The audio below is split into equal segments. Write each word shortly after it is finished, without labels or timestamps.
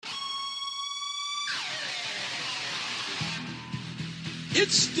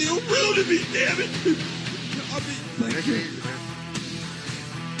It's still real to me, damn it. Thank you.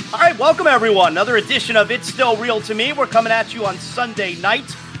 All right, welcome everyone. Another edition of It's Still Real to Me. We're coming at you on Sunday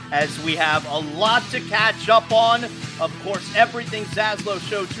night as we have a lot to catch up on. Of course, everything Zaslow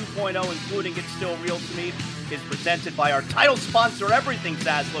Show 2.0, including It's Still Real to Me, is presented by our title sponsor, Everything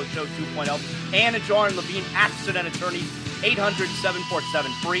Zaslow Show 2.0, Anna Jar and Levine Accident Attorneys,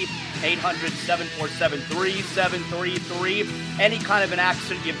 800-747-FREE, 800-747-3733. Any kind of an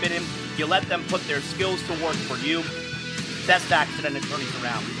accident you've been in, you let them put their skills to work for you. Best accident attorneys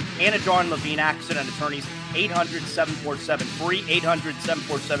around. Anna Jar and Levine Accident Attorneys, 800-747-FREE,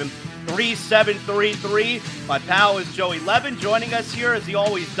 800-747-3733. My pal is Joey Levin joining us here as he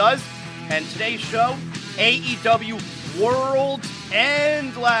always does. And today's show, AEW World's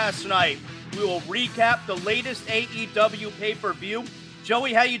End last night. We will recap the latest AEW pay-per-view.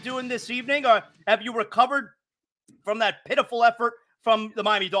 Joey, how you doing this evening? Or have you recovered from that pitiful effort from the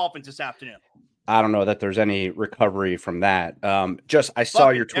Miami Dolphins this afternoon? I don't know that there's any recovery from that. I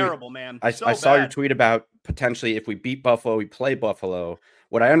saw your tweet. Terrible, man. I saw your tweet about potentially if we beat Buffalo, we play Buffalo.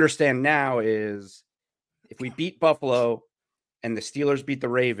 What I understand now is if we beat Buffalo and the Steelers beat the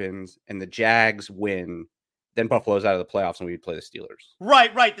Ravens and the Jags win, then Buffalo's out of the playoffs and we play the Steelers.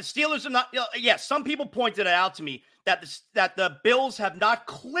 Right. The Steelers are not. Yes, some people pointed it out to me that the Bills have not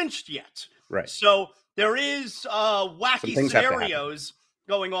clinched yet. Right. So there is wacky scenarios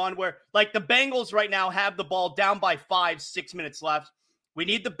going on where, like, the Bengals right now have the ball down by 5-6 minutes left. We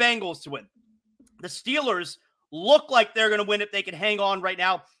need the Bengals to win. The Steelers look like they're going to win if they can hang on right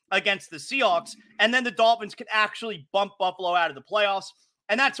now against the Seahawks, and then the Dolphins can actually bump Buffalo out of the playoffs,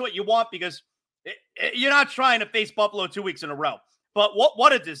 and that's what you want because you're not trying to face Buffalo 2 weeks in a row. But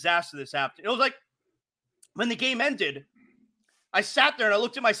what a disaster this happened. It was like when the game ended, I sat there and I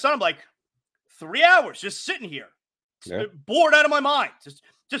looked at my son. I'm like, 3 hours just sitting here. Yeah. Bored out of my mind.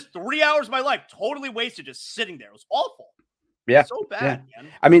 Just 3 hours of my life totally wasted just sitting there. It was awful. Yeah. So bad,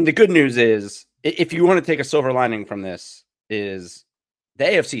 man. I mean, the good news is, if you want to take a silver lining from this, is the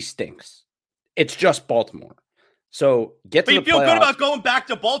AFC stinks. It's just Baltimore. So get to the playoffs. But you feel good about going back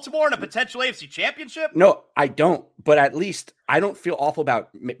to Baltimore in a potential AFC championship? No, I don't. But at least I don't feel awful about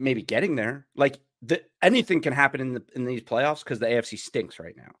maybe getting there. Like, anything can happen in these playoffs because the AFC stinks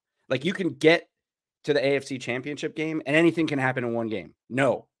right now. Like, you can get to the AFC championship game and anything can happen in one game.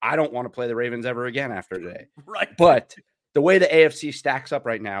 No, I don't want to play the Ravens ever again after today. Right. But the way the AFC stacks up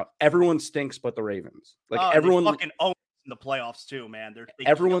right now, everyone stinks but the Ravens. Like, everyone fucking own in the playoffs too, man.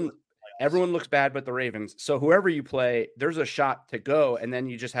 Everyone looks bad but the Ravens. So whoever you play, there's a shot to go, and then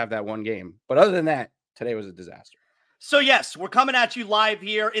you just have that one game. But other than that, today was a disaster. So yes, we're coming at you live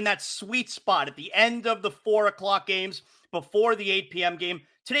here in that sweet spot at the end of the 4 o'clock games before the 8 p.m. game.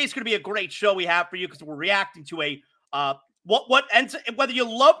 Today's going to be a great show we have for you because we're reacting to a what ends. Whether you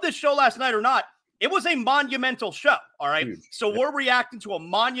love the show last night or not, it was a monumental show. All right, so we're reacting to a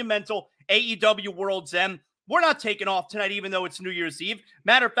monumental AEW World's End. We're not taking off tonight, even though it's New Year's Eve.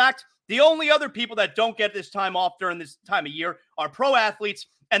 Matter of fact, the only other people that don't get this time off during this time of year are pro athletes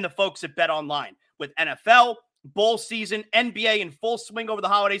and the folks at Bet Online. With NFL, bowl season, NBA in full swing over the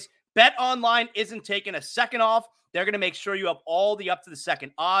holidays, Bet Online isn't taking a second off. They're going to make sure you have all the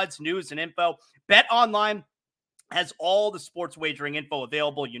up-to-the-second odds, news, and info. Bet Online has all the sports wagering info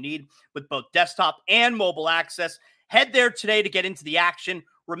available you need with both desktop and mobile access. Head there today to get into the action.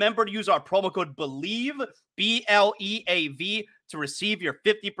 Remember to use our promo code BELIEVE, BLEAV, to receive your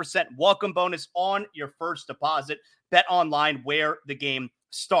 50% welcome bonus on your first deposit. Bet Online, where the game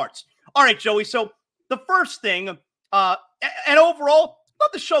starts. All right, Joey, so the first thing, and overall, I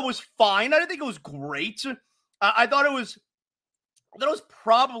thought the show was fine. I didn't think it was great. I thought it was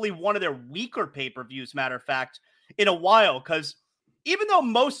probably one of their weaker pay-per-views, matter of fact, in a while, because even though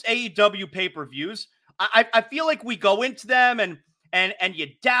most AEW pay-per-views, I feel like we go into them and you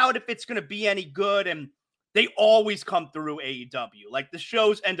doubt if it's going to be any good, and they always come through AEW. Like, the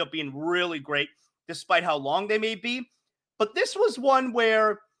shows end up being really great, despite how long they may be. But this was one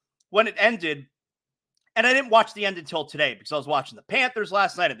where, when it ended, and I didn't watch the end until today, because I was watching the Panthers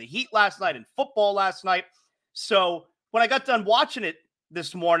last night and the Heat last night and football last night. So when I got done watching it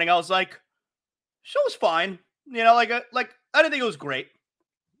this morning, I was like, show was fine. You know, like I didn't think it was great.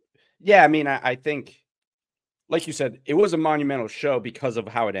 Yeah, I mean, I think, like you said, it was a monumental show because of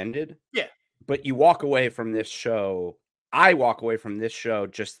how it ended. Yeah. But you walk away from this show, I walk away from this show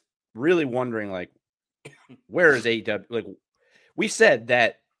just really wondering, like, where is AEW? Like, we said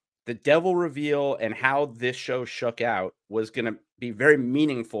that the devil reveal and how this show shook out was going to be very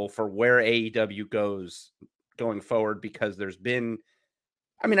meaningful for where AEW goes going forward, because there's been,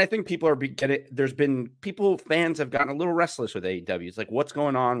 I mean, I think people are getting. There's been fans have gotten a little restless with AEW. It's like, what's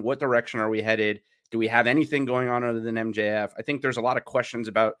going on? What direction are we headed? Do we have anything going on other than MJF? I think there's a lot of questions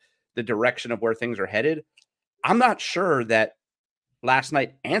about the direction of where things are headed. I'm not sure that last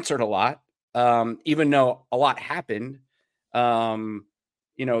night answered a lot, even though a lot happened.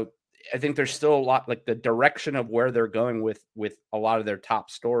 I think there's still a lot, like the direction of where they're going with a lot of their top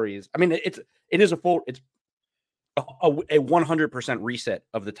stories. I mean, it's a 100% reset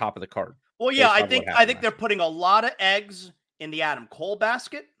of the top of the card. Well, yeah, I think they're putting a lot of eggs in the Adam Cole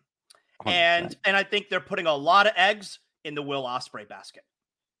basket, 100%. and I think they're putting a lot of eggs in the Will Ospreay basket.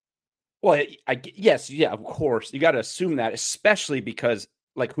 Well, yes, of course, you got to assume that, especially because,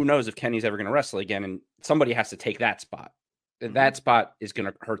 like, who knows if Kenny's ever going to wrestle again, and somebody has to take that spot. Mm-hmm. That spot is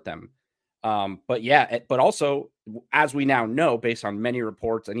going to hurt them. But also, as we now know, based on many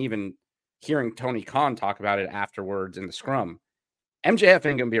reports and even hearing Tony Khan talk about it afterwards in the scrum, MJF ain't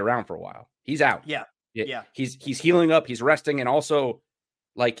going to be around for a while. He's out. Yeah. He's healing up. He's resting. And also,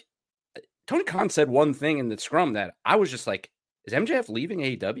 like, Tony Khan said one thing in the scrum that I was just like, is MJF leaving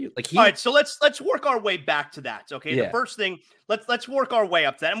AEW? All right, so let's work our way back to that. Okay, yeah. The first thing, let's work our way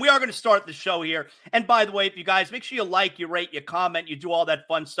up to that, and we are going to start the show here. And by the way, if you guys make sure you like, you rate, you comment, you do all that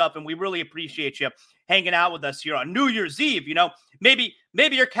fun stuff, and we really appreciate you hanging out with us here on New Year's Eve. You know, maybe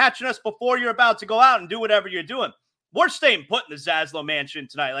you're catching us before you're about to go out and do whatever you're doing. We're staying put in the Zaslow Mansion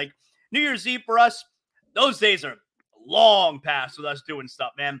tonight. Like New Year's Eve for us, those days are long past with us doing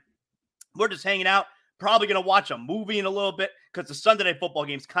stuff, man. We're just hanging out. Probably going to watch a movie in a little bit because the Sunday Night Football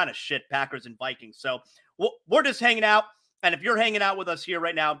game's kind of shit, Packers and Vikings. So we're just hanging out. And if you're hanging out with us here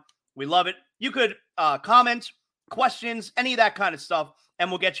right now, we love it. You could comment, questions, any of that kind of stuff, and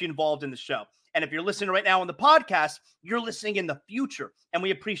we'll get you involved in the show. And if you're listening right now on the podcast, you're listening in the future, and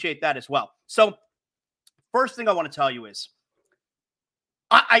we appreciate that as well. So first thing I want to tell you is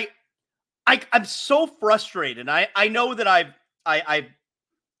I'm so frustrated. I know that I've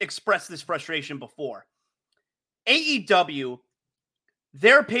expressed this frustration before. AEW,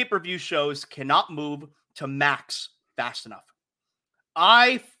 their pay-per-view shows cannot move to Max fast enough.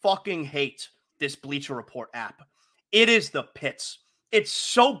 I fucking hate this Bleacher Report app. It is the pits. It's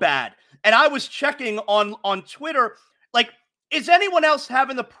so bad. And I was checking on Twitter, like, is anyone else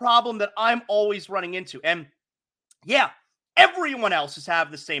having the problem that I'm always running into? And yeah, everyone else is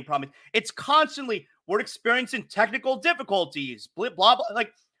having the same problem. It's constantly, we're experiencing technical difficulties, blah, blah, blah.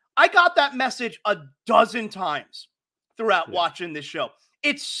 Like, I got that message a dozen times throughout watching this show.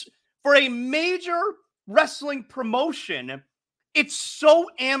 It's for a major wrestling promotion. It's so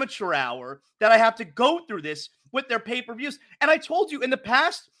amateur hour that I have to go through this with their pay-per-views. And I told you in the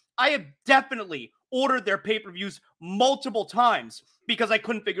past, I have definitely ordered their pay-per-views multiple times because I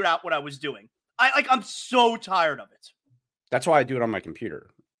couldn't figure out what I was doing. I'm so tired of it. That's why I do it on my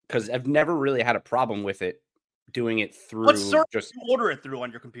computer, because I've never really had a problem with it. Doing it through, what service do you order it through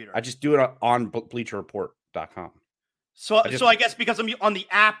on your computer? I just do it on bleacherreport.com. So I guess because I'm on the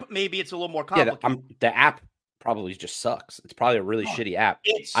app, maybe it's a little more complicated. Yeah, the app probably just sucks. It's probably a really shitty app.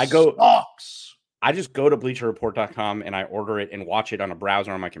 Sucks. I just go to bleacherreport.com and I order it and watch it on a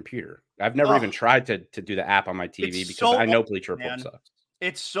browser on my computer. I've never even tried to do the app on my TV because I know Bleacher Report sucks.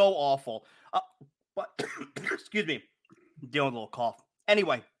 It's so awful. But excuse me, I'm dealing with a little cough.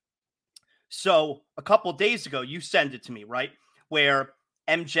 Anyway. So a couple days ago, you sent it to me, right? Where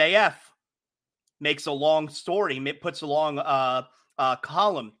MJF makes a long story, puts a long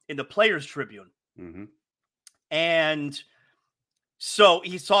column in the Players Tribune. Mm-hmm. And so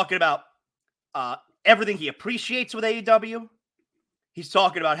he's talking about everything he appreciates with AEW. He's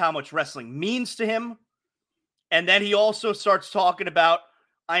talking about how much wrestling means to him. And then he also starts talking about,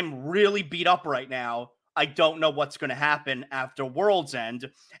 I'm really beat up right now. I don't know what's going to happen after World's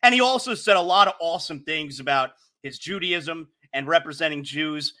End. And he also said a lot of awesome things about his Judaism and representing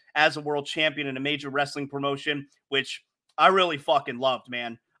Jews as a world champion in a major wrestling promotion, which I really fucking loved,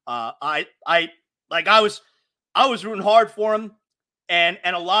 man. I was rooting hard for him. And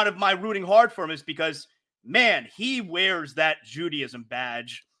a lot of my rooting hard for him is because, man, he wears that Judaism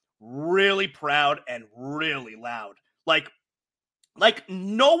badge really proud and really loud. Like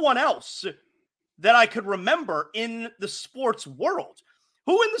no one else that I could remember in the sports world.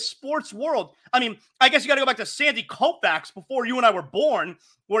 Who in the sports world? I mean, I guess you got to go back to Sandy Koufax before you and I were born,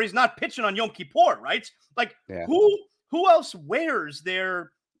 where he's not pitching on Yom Kippur, right? Like, who else wears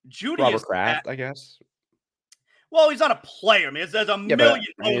their Judaism? Robert Kraft, I guess. Well, he's not a player. I mean, there's a million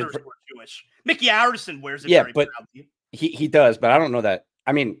owners who are Jewish. Mickey Arison wears it very proudly. He does, but I don't know that.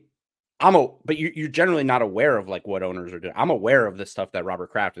 I mean, but you're generally not aware of like what owners are doing. I'm aware of the stuff that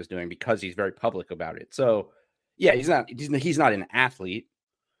Robert Kraft is doing because he's very public about it. So yeah, he's not an athlete.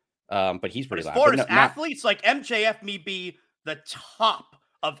 But he's pretty as loud. far But as athletes, like MJF may be the top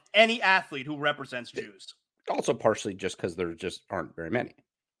of any athlete who represents Jews. Also partially just because there just aren't very many.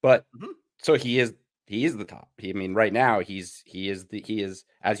 But so he is the top. I mean, right now he is,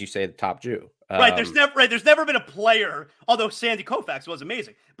 as you say, the top Jew. There's never been a player, although Sandy Koufax was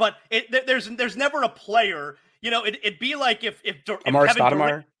amazing, but there's never a player. It'd be like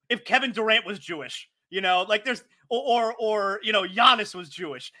if Kevin Durant was Jewish, like there's or Giannis was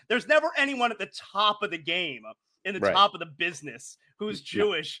Jewish. There's never anyone at the top of the game, in the top of the business, who's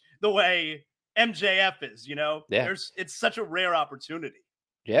Jewish the way MJF is. It's such a rare opportunity.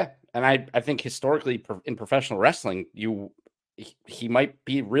 Yeah, and I think historically in professional wrestling, he might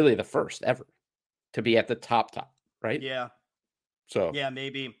be really the first ever to be at the top, right? Yeah. So yeah,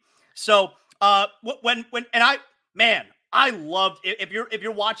 maybe. So when I loved, if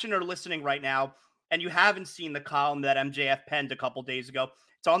you're watching or listening right now and you haven't seen the column that MJF penned a couple days ago,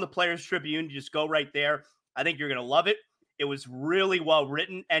 it's on the Players Tribune. You just go right there. I think you're gonna love it. It was really well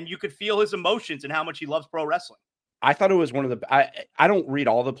written, and you could feel his emotions and how much he loves pro wrestling. I thought it was one of the. I don't read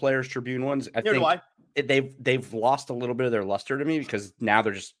all the Players Tribune ones. I think they've lost a little bit of their luster to me because now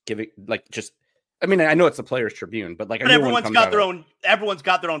they're just giving I mean, I know it's the Players Tribune, but everyone's got their own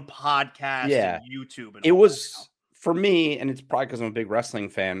podcast, and YouTube. And it was for me, and it's probably because I'm a big wrestling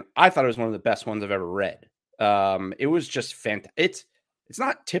fan. I thought it was one of the best ones I've ever read. It was just fantastic. It's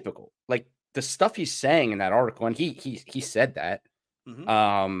not typical, like the stuff he's saying in that article, and he said that.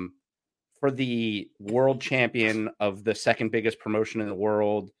 For the world champion of the second biggest promotion in the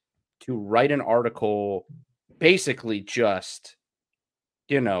world to write an article, basically just,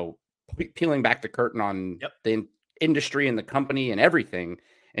 peeling back the curtain on the industry and the company and everything,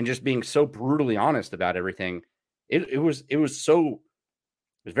 and just being so brutally honest about everything. It was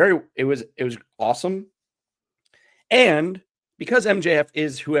awesome. And because MJF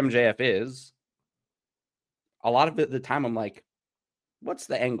is who MJF is, a lot of the time I'm like, what's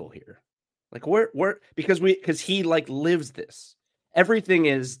the angle here? Like because he like lives this. Everything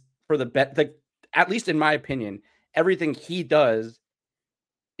is for the bet. Like, at least in my opinion, everything he does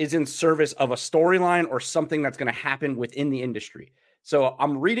is in service of a storyline or something that's going to happen within the industry. So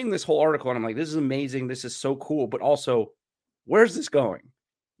I'm reading this whole article and I'm like, this is amazing. This is so cool. But also, where's this going?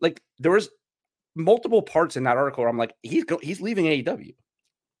 Like, there was multiple parts in that article where I'm like, he's leaving AEW.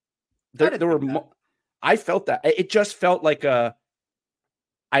 I felt that. It just felt like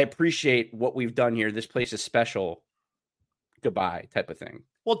I appreciate what we've done here. This place is special. Goodbye type of thing.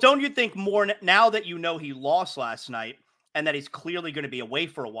 Well, don't you think more now that he lost last night and that he's clearly going to be away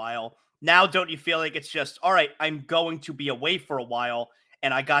for a while? Now, don't you feel like it's just, all right, I'm going to be away for a while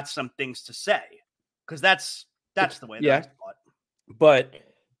and I got some things to say? Because that's the way that I thought. But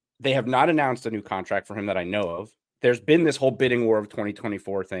they have not announced a new contract for him that I know of. There's been this whole bidding war of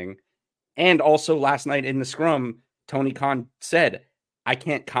 2024 thing. And also last night in the scrum, Tony Khan said, I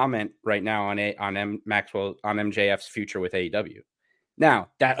can't comment right now on MJF's future with AEW. Now,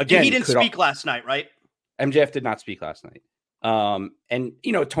 that again, he didn't speak last night, right? MJF did not speak last night. And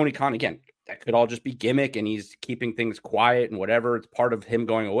Tony Khan, again, that could all just be gimmick and he's keeping things quiet and whatever. It's part of him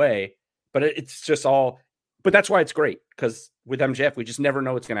going away, but it's just all, but that's why it's great. Because with MJF, we just never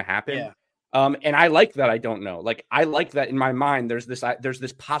know what's going to happen. Yeah. And I like that. I don't know. Like, I like that in my mind, there's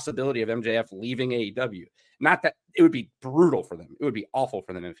this possibility of MJF leaving AEW. Not that it would be brutal for them. It would be awful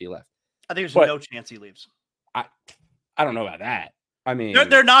for them if he left. I think there's no chance he leaves. I don't know about that. I mean,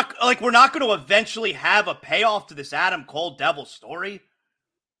 they're not like, we're not going to eventually have a payoff to this Adam Cole Devil story.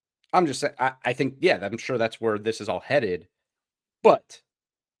 I'm just saying, I think, I'm sure that's where this is all headed. But,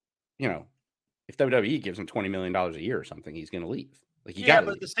 if WWE gives him $20 million a year or something, he's going to leave. Like,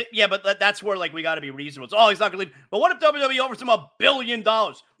 but that's where, like, we got to be reasonable. It's, he's not going to leave. But what if WWE offers him $1 billion?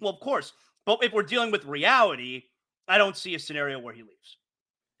 Well, of course. But if we're dealing with reality, I don't see a scenario where he leaves.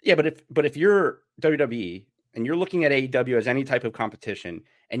 Yeah, but if you're WWE and you're looking at AEW as any type of competition,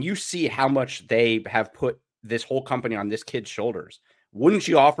 and you see how much they have put this whole company on this kid's shoulders, wouldn't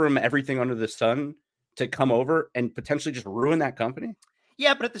you offer him everything under the sun to come over and potentially just ruin that company?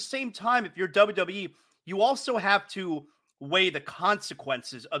 Yeah, but at the same time, if you're WWE, you also have to weigh the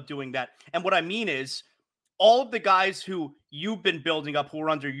consequences of doing that. And what I mean is, all of the guys who you've been building up, who are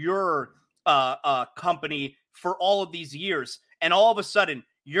under your company for all of these years, and all of a sudden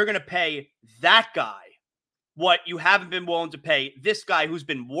you're going to pay that guy what you haven't been willing to pay this guy who's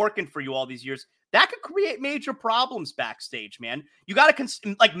been working for you all these years, that could create major problems backstage, man. You got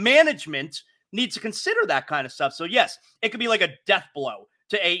to management needs to consider that kind of stuff. So yes, it could be like a death blow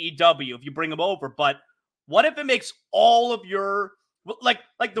to AEW if you bring him over, but what if it makes all of your, like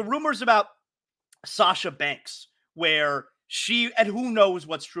the rumors about Sasha Banks, where and who knows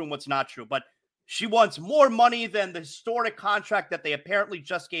what's true and what's not true, but she wants more money than the historic contract that they apparently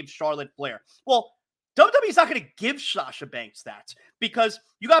just gave Charlotte Flair. Well, WWE's not going to give Sasha Banks that because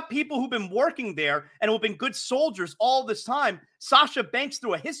you got people who've been working there and who've been good soldiers all this time. Sasha Banks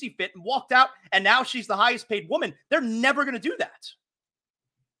threw a hissy fit and walked out, and now she's the highest paid woman. They're never going to do that.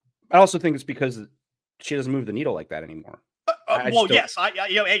 I also think it's because she doesn't move the needle like that anymore. Yes.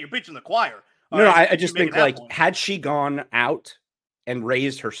 Hey, you're preaching the choir. I just think like had she gone out and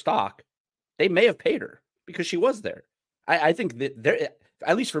raised her stock, they may have paid her because she was there. I think that there,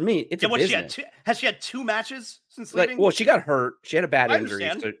 at least for me, it's a business. Has she had 2 matches since leaving? Well, she got hurt. She had a bad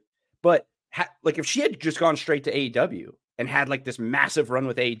injury. But if she had just gone straight to AEW and had like this massive run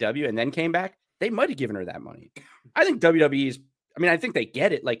with AEW and then came back, they might have given her that money. I think WWE's. I think they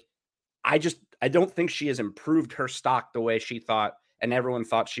get it. Like, I don't think she has improved her stock the way she thought and everyone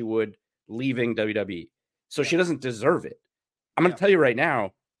thought she would leaving WWE. So she doesn't deserve it. I'm going to tell you right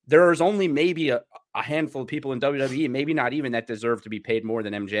now, there is only maybe a handful of people in WWE, maybe not even, that deserve to be paid more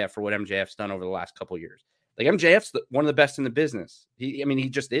than MJF for what MJF's done over the last couple of years. Like, MJF's one of the best in the business. He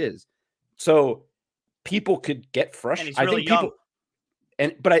just is. So people could get frustrated. And he's really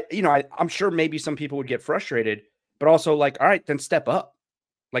young. I'm sure maybe some people would get frustrated, but also like, all right, then step up.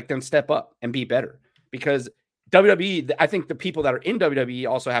 Like, then step up and be better. Because WWE, I think the people that are in WWE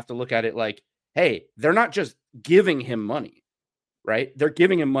also have to look at it like, hey, they're not just giving him money, right? They're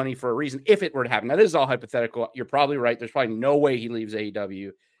giving him money for a reason. If it were to happen. Now, this is all hypothetical. You're probably right. There's probably no way he leaves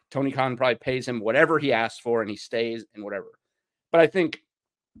AEW. Tony Khan probably pays him whatever he asks for and he stays and whatever. But I think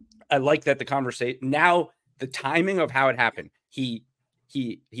I like that the conversation now, the timing of how it happened. He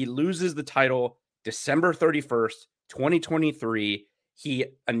loses the title December 31st, 2023. He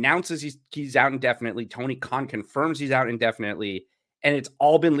announces he's out indefinitely. Tony Khan confirms he's out indefinitely. And it's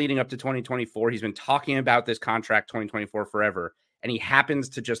all been leading up to 2024. He's been talking about this contract 2024 forever. And he happens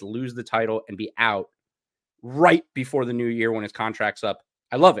to just lose the title and be out right before the new year when his contract's up.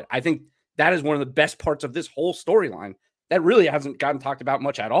 I love it. I think that is one of the best parts of this whole storyline that really hasn't gotten talked about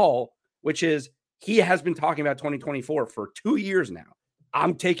much at all, which is he has been talking about 2024 for 2 years now.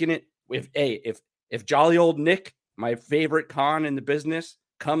 I'm taking it with if jolly old Nick, my favorite con in the business,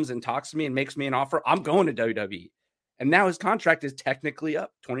 comes and talks to me and makes me an offer, I'm going to WWE. And now his contract is technically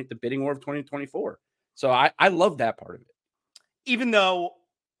up, the bidding war of 2024. So I love that part of it. Even though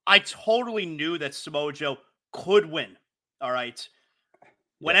I totally knew that Samoa Joe could win. All right.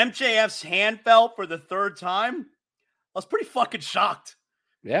 When MJF's hand fell for the 3rd time, I was pretty fucking shocked.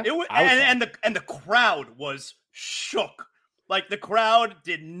 Yeah. It was, and the crowd was shook. Like, the crowd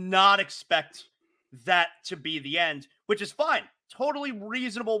did not expect that to be the end, which is fine. Totally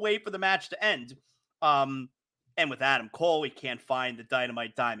reasonable way for the match to end. And with Adam Cole, he can't find the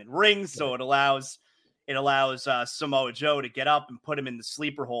Dynamite Diamond ring, so it allows Samoa Joe to get up and put him in the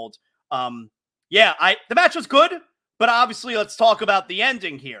sleeper hold. The match was good, but obviously let's talk about the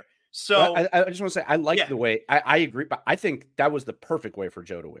ending here. So I just want to say I like the way I agree, but I think that was the perfect way for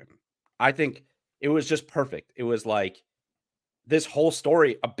Joe to win. I think it was just perfect. It was like this whole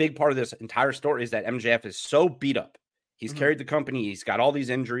story, a big part of this entire story is that MJF is so beat up. He's carried the company. He's got all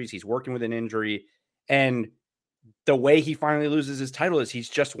these injuries. He's working with an injury. And the way he finally loses his title is he's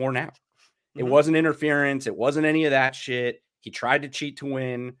just worn out. It wasn't interference. It wasn't any of that shit. He tried to cheat to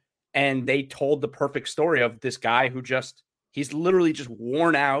win. And they told the perfect story of this guy who he's literally just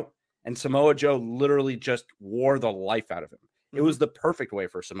worn out. And Samoa Joe literally just wore the life out of him. It was the perfect way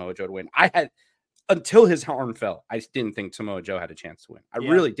for Samoa Joe to win. Until his arm fell, I didn't think Samoa Joe had a chance to win. I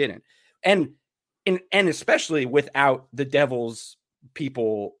really didn't. And especially without the Devil's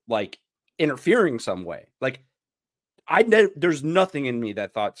people like interfering some way. Like, there's nothing in me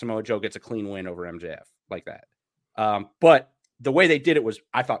that thought Samoa Joe gets a clean win over MJF like that. But the way they did it was,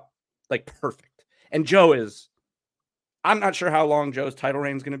 I thought, like, perfect. And I'm not sure how long Joe's title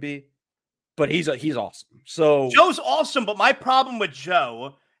reign is going to be, but he's awesome. So Joe's awesome, but my problem with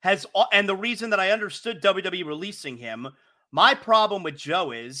Joe and the reason that I understood WWE releasing him, my problem with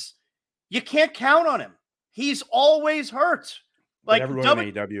Joe is you can't count on him. He's always hurt. Like, everyone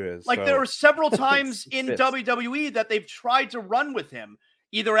in AEW is. Like, so. there were several times in WWE that they've tried to run with him,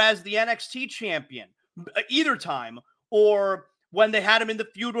 either as the NXT champion, either time, or when they had him in the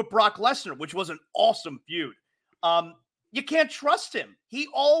feud with Brock Lesnar, which was an awesome feud. You can't trust him. He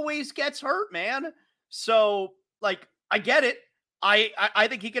always gets hurt, man. So, like, I get it. I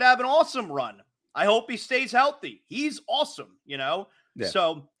think he could have an awesome run. I hope he stays healthy. He's awesome, Yeah.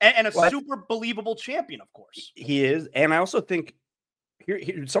 So, and a super believable champion, of course. He is. And I also think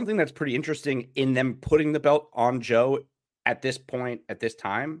here's something that's pretty interesting in them putting the belt on Joe at this point, at this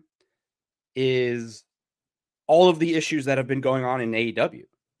time, is all of the issues that have been going on in AEW.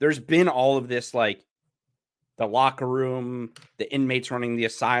 There's been all of this, like the locker room, the inmates running the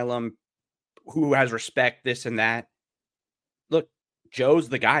asylum, who has respect, this and that. Look, Joe's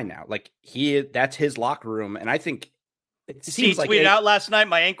the guy now. Like that's his locker room. And I think it seems like tweeted out last night,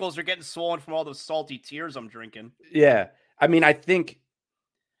 my ankles are getting swollen from all those salty tears I'm drinking. Yeah. I mean, I think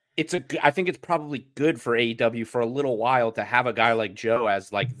it's probably good for AEW for a little while to have a guy like Joe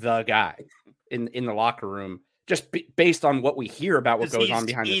as like the guy in the locker room, just based on what we hear about what goes on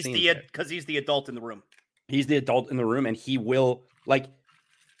behind the scenes. Because he's the adult in the room. He's the adult in the room, and he will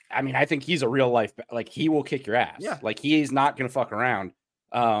I think he's a real life, like he will kick your ass. Yeah. Like he's not going to fuck around.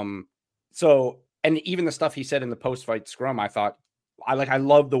 So, and even the stuff he said in the post-fight scrum, I thought I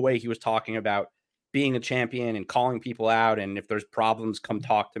love the way he was talking about being a champion and calling people out. And if there's problems, come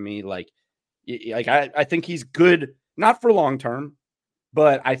talk to me. I think he's good, not for long-term,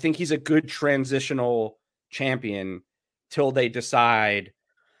 but I think he's a good transitional champion till they decide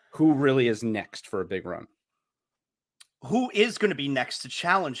who really is next for a big run. Who is going to be next to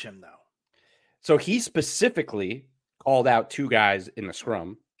challenge him, though? So he specifically called out two guys in the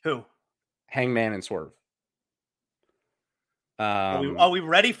scrum. Who? Hangman and Swerve. Are we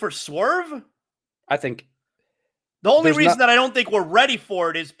ready for Swerve? I think the only reason that I don't think we're ready for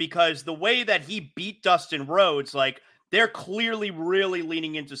it is because the way that he beat Dustin Rhodes, like they're clearly really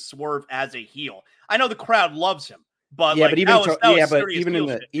leaning into Swerve as a heel. I know the crowd loves him, but even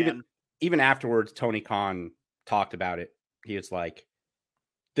afterwards, Tony Khan talked about it. He was like,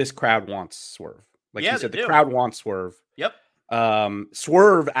 "This crowd wants Swerve." Like he said, the crowd wants Swerve. Yep.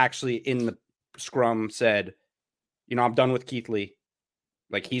 Swerve actually in the scrum said, "I'm done with Keith Lee.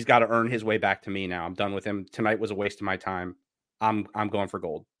 Like he's got to earn his way back to me now. I'm done with him. Tonight was a waste of my time. I'm going for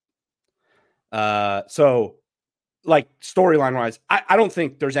gold." So like storyline wise, I don't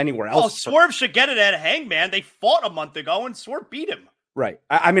think there's anywhere else. Oh, Swerve should get it at Hangman. They fought a month ago and Swerve beat him. Right.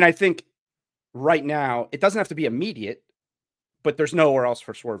 I mean, I think right now it doesn't have to be immediate, but there's nowhere else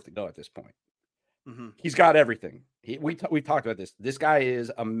for Swerve to go at this point. Mm-hmm. He's got everything. We talked about this. This guy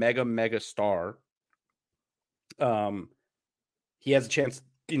is a mega star. He has a chance,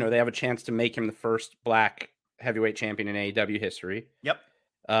 they have a chance to make him the first black heavyweight champion in AEW history. Yep.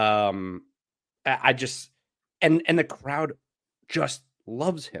 I just, and the crowd just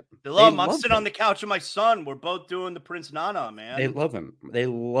loves him. They love him. I'm sitting on the couch with my son. We're both doing the Prince Nana, man. They love him. They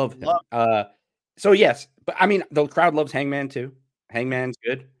love him. So yes, but I mean, the crowd loves Hangman too. Hangman's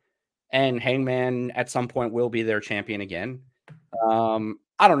good. And Hangman at some point will be their champion again.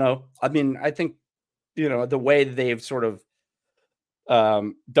 I don't know. I mean, I think, the way they've sort of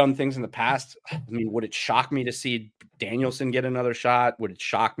done things in the past. I mean, would it shock me to see Danielson get another shot? Would it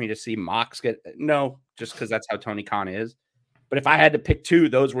shock me to see Mox get? No, just because that's how Tony Khan is. But if I had to pick two,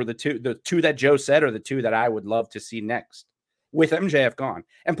 those were the two that Joe said are the two that I would love to see next with MJF gone.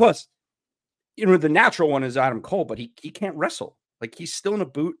 And plus, the natural one is Adam Cole, but he can't wrestle. Like he's still in a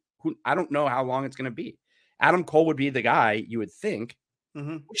boot. Who I don't know how long it's going to be. Adam Cole would be the guy you would think,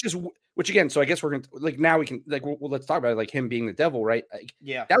 which again. So I guess we're going to now we can let's talk about it, like him being the devil, right? Like,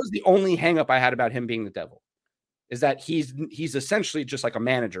 yeah, that was the only hang up I had about him being the devil, is that he's essentially just like a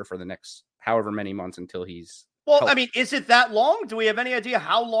manager for the next however many months until he's. Well, I mean, is it that long? Do we have any idea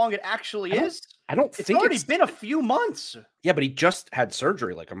how long it actually is? I don't think it's already been a few months. Yeah, but he just had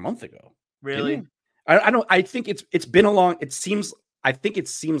surgery like a month ago. Really? I don't. I think it's been a long. I think it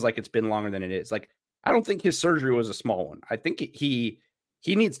seems like it's been longer than it is. Like, I don't think his surgery was a small one. I think he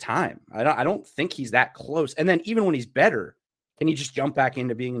needs time. I don't think he's that close. And then even when he's better, can he just jump back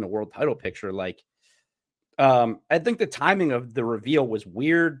into being in the world title picture? Like, I think the timing of the reveal was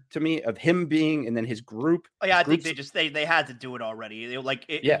weird to me, of him being, and then his group. Oh, yeah, I think they had to do it already.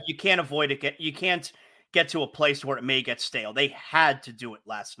 You can't avoid it. You can't get to a place where it may get stale. They had to do it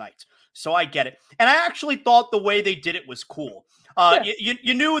last night. So I get it. And I actually thought the way they did it was cool.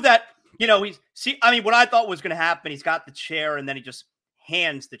 You knew that, what I thought was going to happen, he's got the chair and then he just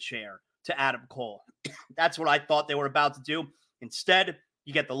hands the chair to Adam Cole. That's what I thought they were about to do. Instead,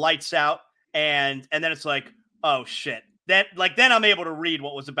 you get the lights out and then it's like, oh shit. Then I'm able to read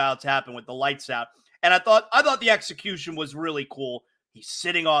what was about to happen with the lights out. And I thought the execution was really cool. He's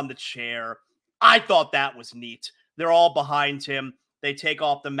sitting on the chair. I thought that was neat. They're all behind him. They take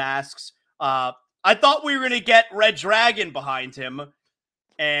off the masks. I thought we were going to get Red Dragon behind him.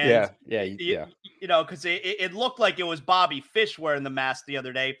 And yeah. Because it looked like it was Bobby Fish wearing the mask the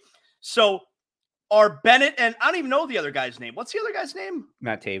other day. So are Bennett and I don't even know the other guy's name. What's the other guy's name?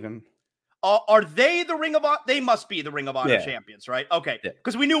 Matt Taven. Are they the Ring of Honor? They must be the Ring of Honor champions, right? Okay.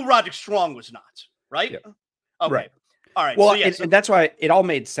 Because we knew Roderick Strong was not, right? Yeah. Okay. Right. All right. Well, So, yeah. and that's why it all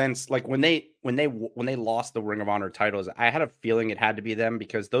made sense. Like when they lost the Ring of Honor titles, I had a feeling it had to be them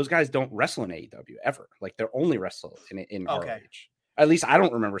because those guys don't wrestle in AEW ever. Like they're only wrestle in ROH. At least I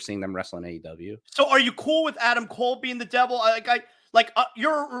don't remember seeing them wrestle in AEW. So are you cool with Adam Cole being the devil?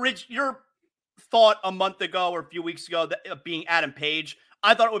 Your thought a month ago or a few weeks ago that being Adam Page,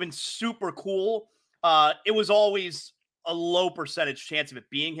 I thought it would have been super cool. It was always a low percentage chance of it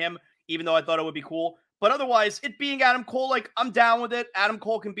being him, even though I thought it would be cool. But otherwise, it being Adam Cole, like I'm down with it. Adam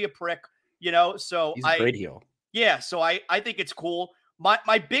Cole can be a prick, So he's a great heel. Yeah, so I think it's cool.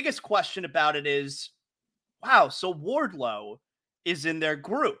 My biggest question about it is, wow, so Wardlow is in their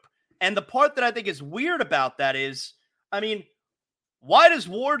group. And the part that I think is weird about that is, I mean, why does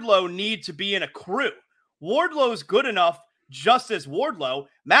Wardlow need to be in a crew? Wardlow's good enough just as Wardlow.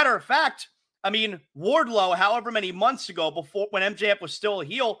 Matter of fact, I mean, Wardlow, however many months ago, before when MJF was still a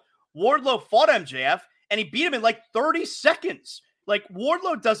heel, Wardlow fought MJF and he beat him in like 30 seconds. Like,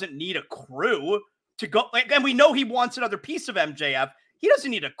 Wardlow doesn't need a crew to go. And we know he wants another piece of MJF. He doesn't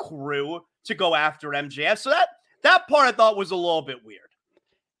need a crew to go after MJF. So that part I thought was a little bit weird.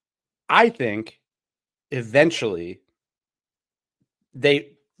 I think eventually the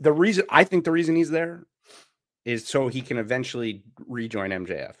reason he's there is so he can eventually rejoin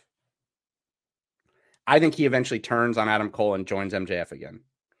MJF. I think he eventually turns on Adam Cole and joins MJF again.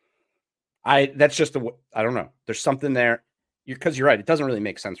 That's just I don't know. There's something there. Because you're right. It doesn't really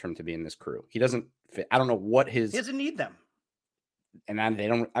make sense for him to be in this crew. He doesn't fit. I don't know what he doesn't need them. And they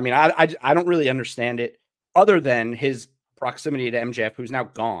don't. I mean, I don't really understand it other than his proximity to MJF, who's now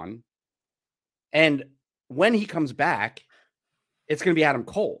gone. And when he comes back, it's going to be Adam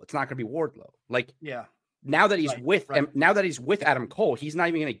Cole. It's not going to be Wardlow. Like, yeah. Now that he's now that he's with Adam Cole, he's not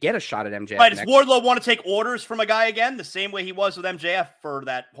even going to get a shot at MJF. Right? Does Wardlow want to take orders from a guy again, the same way he was with MJF for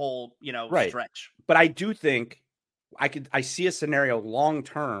that whole stretch? But I do think I see a scenario long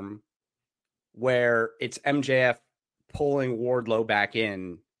term where it's MJF pulling Wardlow back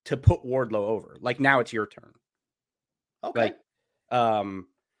in to put Wardlow over. Like, now it's your turn. Okay. Then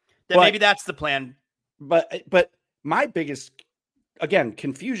maybe that's the plan. But my biggest, again,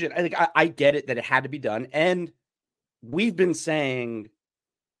 confusion. I think I get it that it had to be done, and we've been saying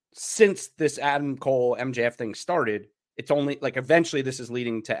since this Adam Cole MJF thing started, it's only like eventually this is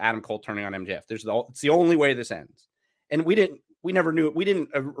leading to Adam Cole turning on MJF. It's the only way this ends, and we never knew it. We didn't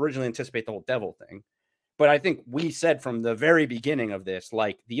originally anticipate the whole devil thing, but I think we said from the very beginning of this,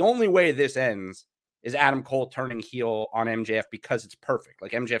 like, the only way this ends is Adam Cole turning heel on MJF because it's perfect.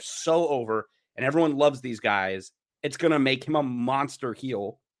 Like, MJF's so over, and everyone loves these guys. It's going to make him a monster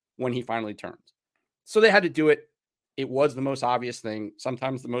heel when he finally turns. So they had to do it. It was the most obvious thing.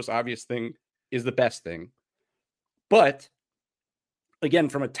 Sometimes the most obvious thing is the best thing. But again,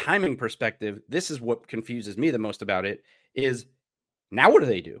 from a timing perspective, this is what confuses me the most about it is now what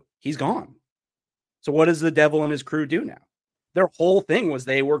do? He's gone. So what does the devil and his crew do now? Their whole thing was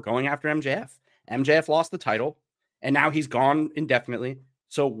they were going after MJF. MJF lost the title, and now he's gone indefinitely.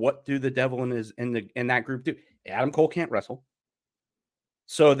 So what do the devil in that group do? Adam Cole can't wrestle.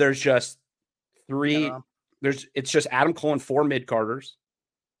 So there's just it's just Adam Cole and 4 mid-carders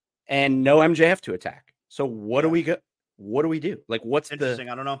and no MJF to attack. So what do we do? Like, what's interesting?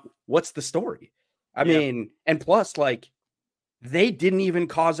 I don't know. What's the story? I mean, and plus, like, they didn't even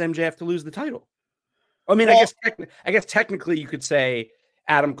cause MJF to lose the title. I mean, well, I guess technically you could say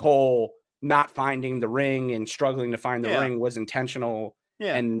Adam Cole not finding the ring and struggling to find the ring was intentional.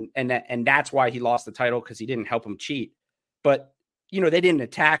 Yeah. And that's why he lost the title, because he didn't help him cheat. But, they didn't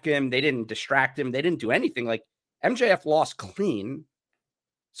attack him. They didn't distract him. They didn't do anything. Like, MJF lost clean.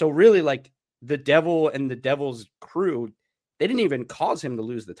 So really, like, the devil and the devil's crew, they didn't even cause him to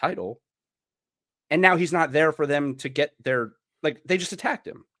lose the title. And now he's not there for them to get their, like, they just attacked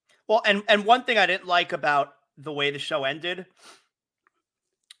him. Well, and one thing I didn't like about the way the show ended,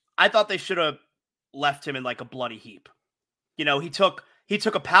 I thought they should have left him in like a bloody heap. He took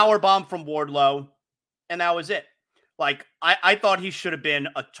a power bomb from Wardlow, and that was it. Like, I thought he should have been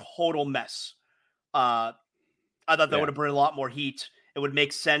a total mess. I thought that would have brought a lot more heat. It would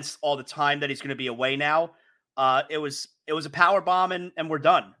make sense all the time that he's going to be away now. It was a power bomb, and we're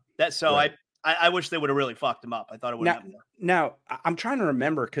done. I wish they would have really fucked him up. I thought it would have been more. Now, I'm trying to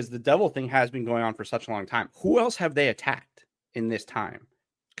remember, because the devil thing has been going on for such a long time. Who else have they attacked in this time?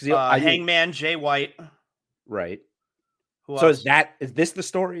 Hangman, Jay White. Right. Who so else? Is this the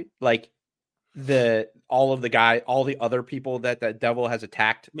story? Like, all the other people that the devil has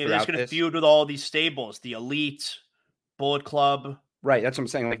attacked? Maybe they're just going to feud with all these stables, the Elite, Bullet Club. Right. That's what I'm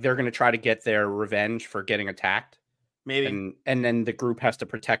saying. Like, they're going to try to get their revenge for getting attacked. Maybe. And then the group has to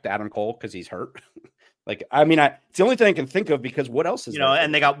protect Adam Cole because he's hurt. Like, I mean, it's the only thing I can think of because what else is there?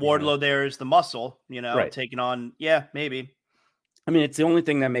 And they got Wardlow there as the muscle, Right. taking on, yeah, maybe. I mean, it's the only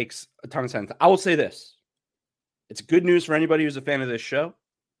thing that makes a ton of sense. I will say this. It's good news for anybody who's a fan of this show.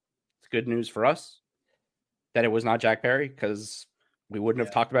 It's good news for us that it was not Jack Perry because we wouldn't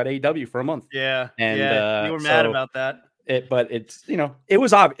have talked about AEW for a month. Yeah. And you were mad about that. But it's, it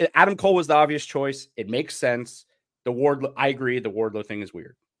was obvious. Adam Cole was the obvious choice. It makes sense. I agree. The Wardlow thing is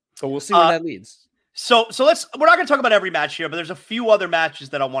weird. So we'll see where that leads. So we're not going to talk about every match here, but there's a few other matches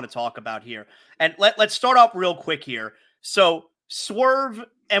that I want to talk about here. And let's start off real quick here. So Swerve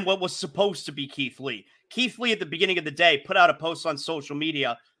and what was supposed to be Keith Lee. Keith Lee at the beginning of the day put out a post on social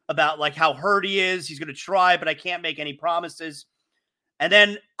media about like how hurt he is. He's going to try, but I can't make any promises. And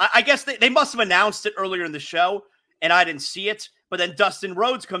then I guess they must have announced it earlier in the show and I didn't see it. But then Dustin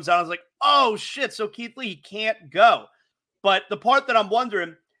Rhodes comes out. I was like, oh shit. So Keith Lee, he can't go. But the part that I'm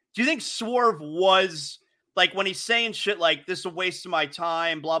wondering, do you think Swerve was like when he's saying shit like this is a waste of my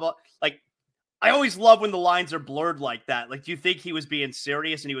time, blah, blah. Like, I always love when the lines are blurred like that. Like, do you think he was being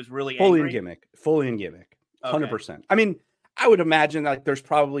serious and he was really fully angry? Fully in gimmick. 100%. Okay. I mean, I would imagine like there's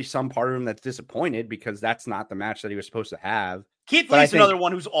probably some part of him that's disappointed because that's not the match that he was supposed to have. Keith Lee's another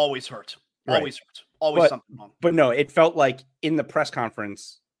one who's always hurt. Always hurt. Always something wrong. But no, it felt like in the press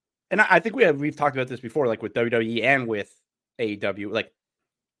conference, and I think we've talked about this before, like with WWE and with AEW. Like,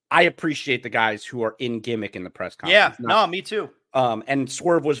 I appreciate the guys who are in gimmick in the press conference. Yeah, no, me too. And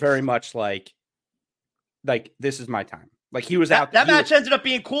Swerve was very much like this is my time. Like he was that match ended up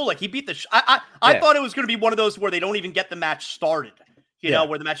being cool. Like he beat the. I thought it was going to be one of those where they don't even get the match started. You know,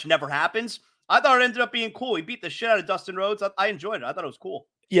 where the match never happens. I thought it ended up being cool. He beat the shit out of Dustin Rhodes. I enjoyed it. I thought it was cool.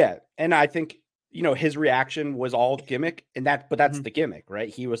 Yeah, and I think his reaction was all gimmick, but that's the gimmick, right?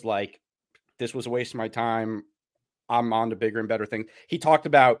 He was like, "This was a waste of my time. I'm on to bigger and better things." He talked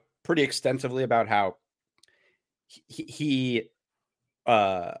about pretty extensively about how he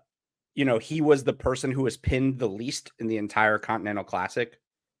was the person who was pinned the least in the entire Continental Classic,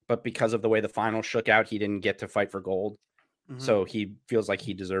 but because of the way the final shook out, he didn't get to fight for gold. So he feels like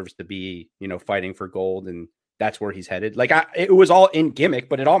he deserves to be, fighting for gold, and that's where he's headed. Like it was all in gimmick,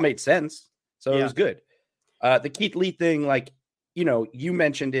 but it all made sense. So it was good. The Keith Lee thing, like, you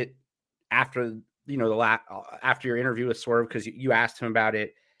mentioned it after, after your interview with Swerve, because you asked him about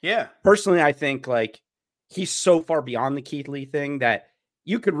it. Yeah. Personally, I think like he's so far beyond the Keith Lee thing that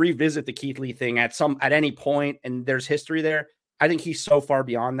you could revisit the Keith Lee thing at any point, and there's history there. I think he's so far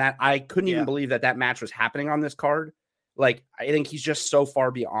beyond that. I couldn't even believe that match was happening on this card. Like, I think he's just so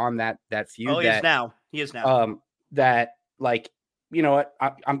far beyond that feud. Oh, he is now. That, like, you know what?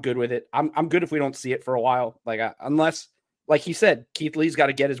 I'm good with it. I'm good if we don't see it for a while. Like, unless, like he said, Keith Lee's got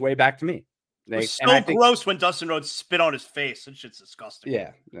to get his way back to me. It was so gross when Dustin Rhodes spit on his face. That shit's disgusting.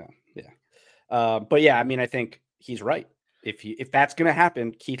 Yeah. But yeah, I mean, I think he's right. If that's going to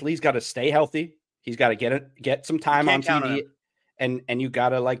happen, Keith Lee's got to stay healthy. He's got to get some time on TV. And you got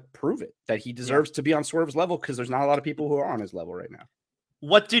to like prove it that he deserves to be on Swerve's level, because there's not a lot of people who are on his level right now.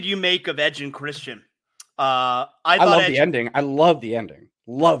 What did you make of Edge and Christian? I love the ending. I love the ending.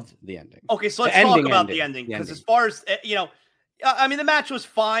 Loved the ending. Okay, so let's talk about the ending, because as far as I mean, the match was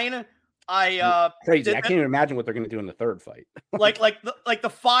fine. Crazy. I can't even imagine what they're going to do in the third fight. like the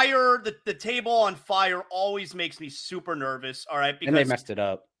fire, the table on fire always makes me super nervous. All right, because they messed it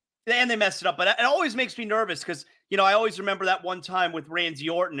up. But it always makes me nervous because, I always remember that one time with Randy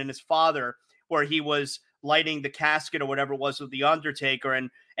Orton and his father where he was lighting the casket or whatever it was with The Undertaker,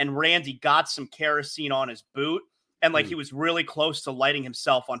 and Randy got some kerosene on his boot, and like he was really close to lighting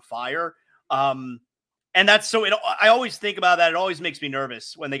himself on fire. And that's so I always think about that. It always makes me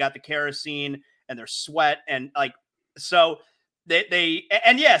nervous when they got the kerosene and their sweat, and like, so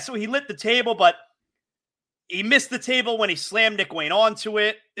so he lit the table, but he missed the table when he slammed Nick Wayne onto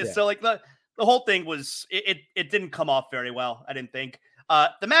it. Yeah. So like the whole thing was, it didn't come off very well. I didn't think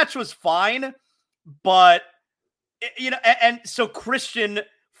the match was fine, but and so Christian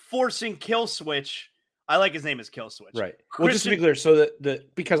forcing Kill Switch. I like his name as Kill Switch. Right. Well, just to be clear, so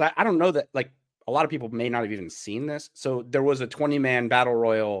because I don't know that, like, a lot of people may not have even seen this. So there was a 20-man battle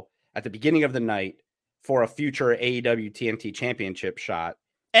royal at the beginning of the night for a future AEW TNT championship shot.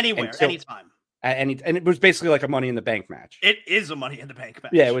 Anywhere, anytime. And it was basically like a Money in the Bank match. It is a Money in the Bank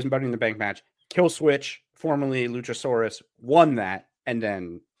match. Yeah, it was a Money in the Bank match. Kill Switch, formerly Luchasaurus, won that, and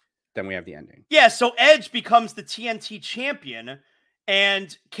then we have the ending. Yeah, so Edge becomes the TNT champion,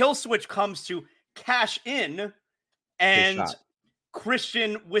 and Kill Switch comes to cash in, and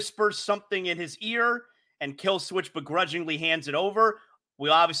Christian whispers something in his ear, and Kill Switch begrudgingly hands it over. We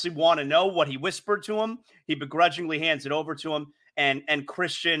obviously want to know what he whispered to him. He begrudgingly hands it over to him. and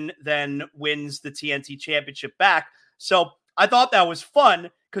Christian then wins the TNT championship back. So I thought that was fun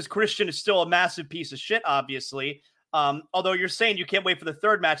because Christian is still a massive piece of shit, obviously. Although you're saying you can't wait for the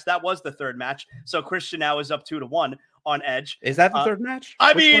third match. That was the third match. So Christian now is up 2-1 on Edge. Is that the third match?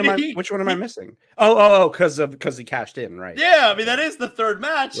 Which one am I missing? Because he cashed in, right? Yeah, I mean that is the third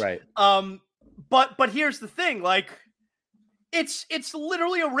match. Right. But here's the thing, like it's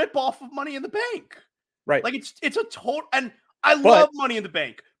literally a ripoff of Money in the Bank. Right. Like it's a total, and I love Money in the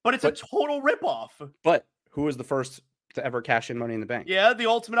Bank, but it's a total ripoff. But who was the first to ever cash in Money in the Bank? Yeah, the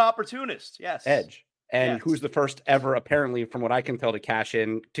ultimate opportunist. Yes. Edge. And who's the first ever, apparently, from what I can tell, to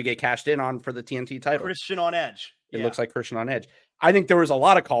get cashed in on for the TNT title? Christian on Edge. It looks like Christian on Edge. I think there was a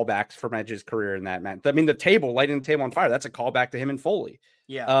lot of callbacks from Edge's career in that match. I mean, lighting the table on fire, that's a callback to him and Foley.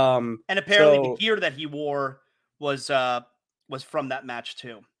 Yeah. And apparently the gear that he wore was from that match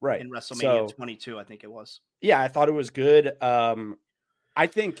too. Right. In WrestleMania 22, I think it was. Yeah, I thought it was good. I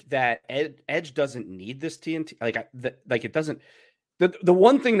think that Edge doesn't need this TNT. It doesn't. The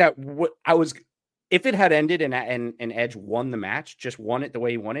one thing that if it had ended and Edge won the match, just won it the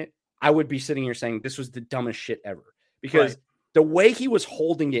way he won it, I would be sitting here saying this was the dumbest shit ever. Because the way he was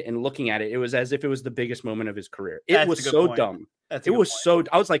holding it and looking at it, it was as if it was the biggest moment of his career. It was so dumb. It was so.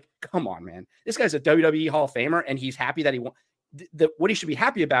 I was like, come on, man. This guy's a WWE Hall of Famer, and he's happy that he won. What he should be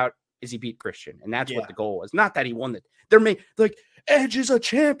happy about is he beat Christian, and that's what the goal was. Not that he won it. They're like Edge is a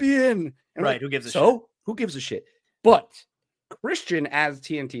champion, and right? Who gives a shit? Who gives a shit? But Christian as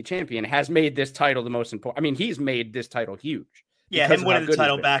TNT champion has made this title the most important. I mean, he's made this title huge. Yeah, him winning the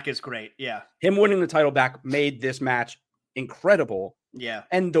title back is great. Yeah. Him winning the title back made this match incredible. Yeah.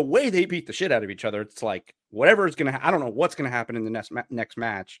 And the way they beat the shit out of each other, it's like whatever is going to I don't know what's going to happen in the next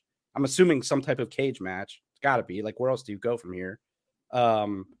match. I'm assuming some type of cage match. It's got to be. Like, where else do you go from here?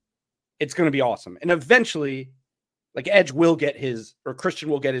 It's going to be awesome. And eventually, like, Edge will get Christian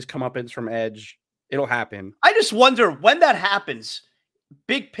will get his comeuppance from Edge. It'll happen. I just wonder when that happens,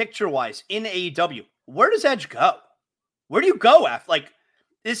 big picture wise, in AEW, where does Edge go? Where do you go after? Like,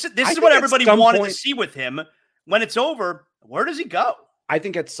 this is what everybody wanted to see with him. When it's over, where does he go? I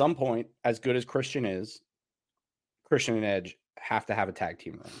think at some point, as good as Christian is, Christian and Edge have to have a tag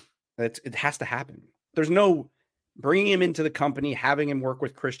team run. It has to happen. There's no bringing him into the company, having him work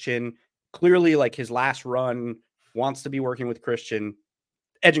with Christian. Clearly, like, his last run wants to be working with Christian.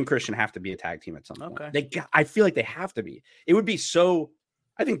 Edge and Christian have to be a tag team at some point. Okay. I feel like they have to be. It would be so.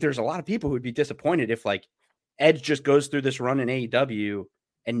 I think there's a lot of people who would be disappointed if, like, Edge just goes through this run in AEW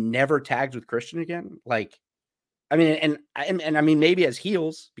and never tags with Christian again. Like, I mean, and I mean, maybe as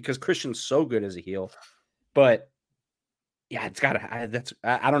heels, because Christian's so good as a heel, but yeah, it's gotta, I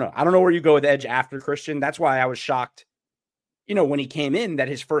don't know. I don't know where you go with Edge after Christian. That's why I was shocked, when he came in, that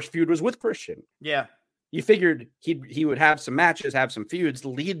his first feud was with Christian. Yeah. You figured he would have some matches, have some feuds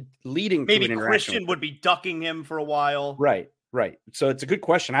leading maybe to an Christian would be ducking him for a while. Right. So it's a good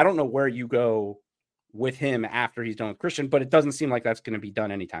question. I don't know where you go with him after he's done with Christian, but it doesn't seem like that's going to be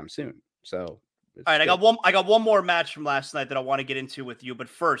done anytime soon. So, all right, I got one more match from last night that I want to get into with you, but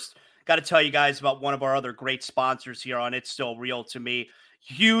first, got to tell you guys about one of our other great sponsors here on It's Still Real to Me.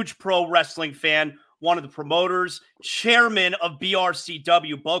 Huge pro wrestling fan, one of the promoters, chairman of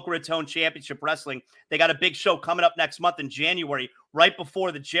BRCW, Boca Raton Championship Wrestling. They got a big show coming up next month in January, right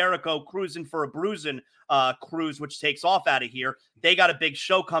before the Jericho Cruising for a Bruising cruise, which takes off out of here. They got a big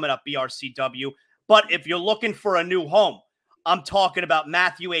show coming up, BRCW. But if you're looking for a new home, I'm talking about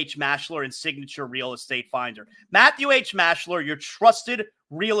Matthew H. Mashler and Signature Real Estate Finder. Matthew H. Mashler, your trusted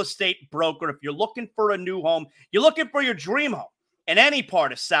real estate broker. If you're looking for a new home, you're looking for your dream home in any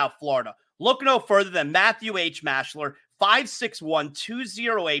part of South Florida, look no further than Matthew H. Mashler,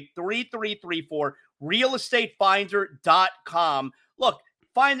 561-208-3334, realestatefinder.com. Look,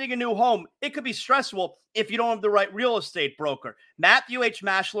 finding a new home, it could be stressful if you don't have the right real estate broker. Matthew H.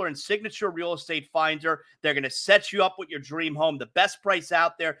 Mashler and Signature Real Estate Finder, they're going to set you up with your dream home, the best price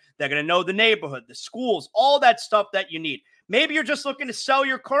out there. They're going to know the neighborhood, the schools, all that stuff that you need. Maybe you're just looking to sell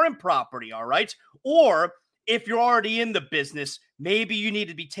your current property, all right? Or if you're already in the business, maybe you need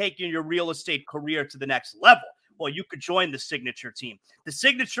to be taking your real estate career to the next level. Well, you could join the Signature team. The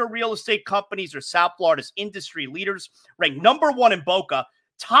Signature Real Estate companies are South Florida's industry leaders, ranked #1 in Boca,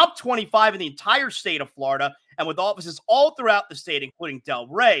 top 25 in the entire state of Florida, and with offices all throughout the state, including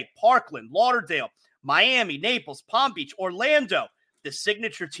Delray, Parkland, Lauderdale, Miami, Naples, Palm Beach, Orlando. The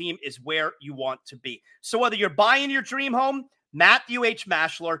Signature team is where you want to be. So whether you're buying your dream home, Matthew H.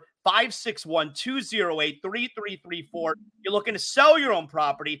 Mashler, 561-208-3334. You're looking to sell your own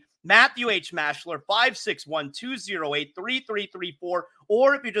property, Matthew H. Mashler, 561-208-3334.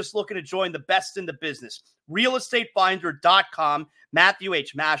 Or if you're just looking to join the best in the business, realestatefinder.com. Matthew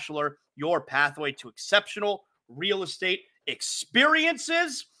H. Mashler, your pathway to exceptional real estate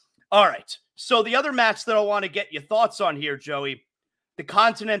experiences. All right. So the other match that I want to get your thoughts on here, Joey, the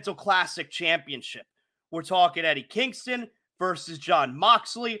Continental Classic Championship. We're talking Eddie Kingston versus Jon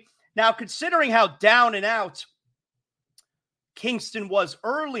Moxley. Now, considering how down and out Kingston was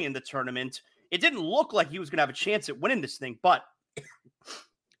early in the tournament, it didn't look like he was going to have a chance at winning this thing. But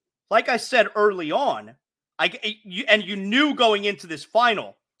like I said early on, you knew going into this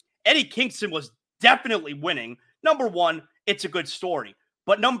final, Eddie Kingston was definitely winning. Number one, it's a good story.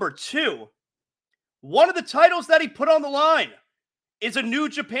 But number two, one of the titles that he put on the line is a New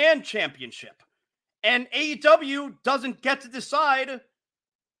Japan Championship. And AEW doesn't get to decide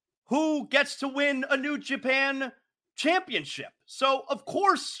who gets to win a New Japan Championship. So, of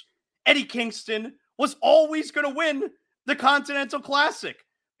course, Eddie Kingston was always going to win the Continental Classic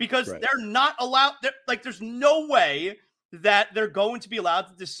because they're not allowed. There's no way that they're going to be allowed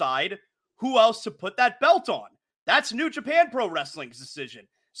to decide who else to put that belt on. That's New Japan Pro Wrestling's decision.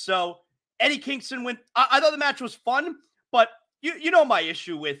 So Eddie Kingston went. I thought the match was fun, but you know my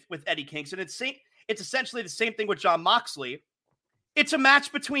issue with Eddie Kingston. It's essentially the same thing with Jon Moxley. It's a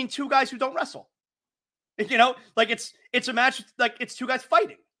match between two guys who don't wrestle. You know, like it's a match, like it's two guys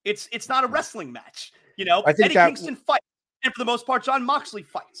fighting. It's not a wrestling match. You know, I think Eddie Kingston fights, and for the most part, Jon Moxley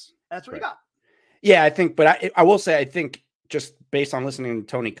fights. And that's what he got. Yeah, I think, but I will say, I think just based on listening to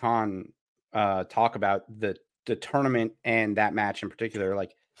Tony Khan talk about the tournament and that match in particular,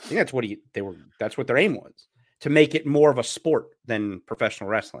 like I think that's what that's what their aim was, to make it more of a sport than professional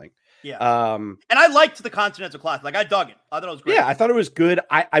wrestling. Yeah. And I liked the Continental Classic. Like I dug it. I thought it was great. Yeah, I thought it was good.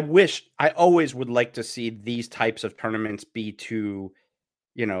 I always would like to see these types of tournaments be to,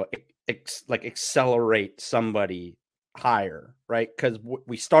 you know, accelerate somebody higher, right? Because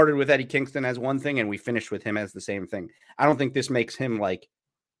we started with Eddie Kingston as one thing and we finished with him as the same thing. I don't think this makes him like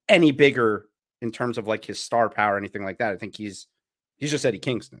any bigger in terms of like his star power or anything like that. I think he's just Eddie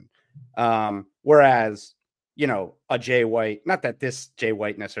Kingston. Whereas, you know, a Jay White, not that this Jay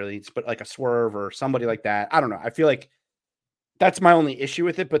White necessarily, but like a Swerve or somebody like that. I don't know. I feel like that's my only issue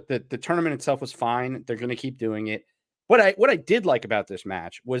with it, but the tournament itself was fine. They're going to keep doing it. What I did like about this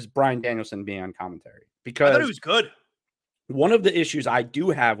match was Bryan Danielson being on commentary, because I thought it was good. One of the issues I do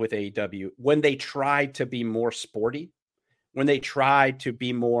have with AEW, when they try to be more sporty, when they try to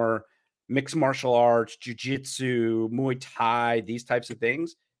be more mixed martial arts, jiu-jitsu, Muay Thai, these types of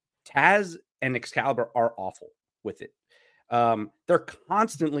things, Taz and Excalibur are awful with it. They're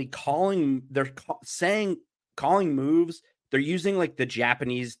constantly calling moves. They're using like the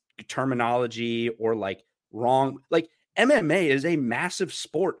Japanese terminology or like wrong. Like MMA is a massive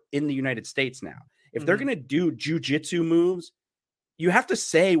sport in the United States now. If they're going to do jiu-jitsu moves, you have to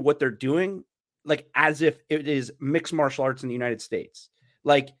say what they're doing, like as if it is mixed martial arts in the United States.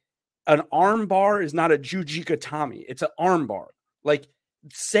 Like an arm bar is not a jujikatami. It's an arm bar. Like,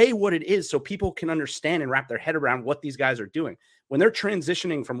 say what it is so people can understand and wrap their head around what these guys are doing. When they're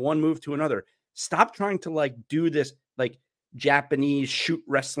transitioning from one move to another, stop trying to like do this like Japanese shoot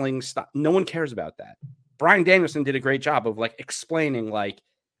wrestling stuff. No one cares about that. Bryan Danielson did a great job of like explaining like,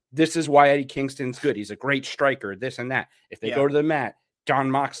 this is why Eddie Kingston's good. He's a great striker, this and that. If they go to the mat, Jon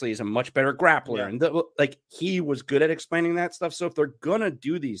Moxley is a much better grappler. Yeah. And like he was good at explaining that stuff. So if they're going to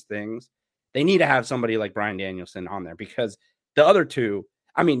do these things, they need to have somebody like Bryan Danielson on there, because the other two,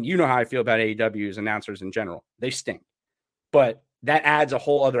 I mean, you know how I feel about AEW's announcers in general. They stink. But that adds a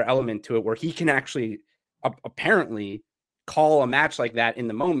whole other element to it where he can actually apparently call a match like that in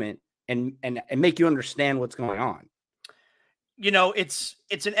the moment and make you understand what's going on. You know, it's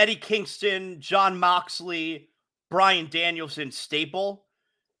an Eddie Kingston, Jon Moxley, Bryan Danielson staple.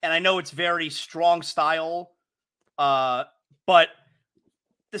 And I know it's very strong style, but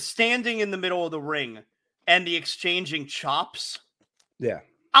the standing in the middle of the ring and the exchanging chops. Yeah.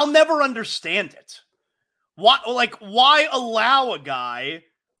 I'll never understand it. Why allow a guy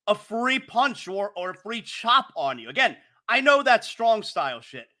a free punch or a free chop on you? Again, I know that's strong style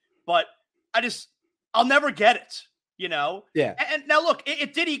shit, but I'll never get it, you know? Yeah. And now look,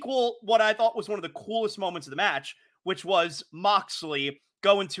 it did equal what I thought was one of the coolest moments of the match, which was Moxley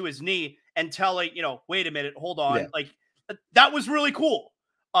going to his knee and telling, you know, wait a minute, hold on. Yeah. Like that was really cool.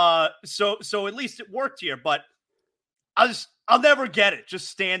 So at least it worked here, but I'll never get it. Just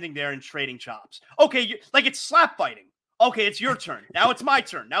standing there and trading chops. Okay. Like it's slap fighting. Okay. It's your turn. Now it's my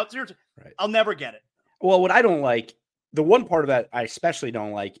turn. Now it's your turn. Right. I'll never get it. Well, what I don't like, the one part of that I especially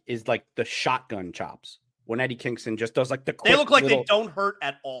don't like is like the shotgun chops. when Eddie Kingston just does like the quick They look like little, they don't hurt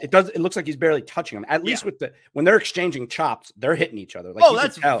at all. It looks like he's barely touching him. At least when they're exchanging chops, they're hitting each other. Like,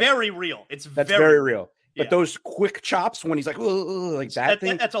 that's very real. That's very real. But those quick chops when he's like, like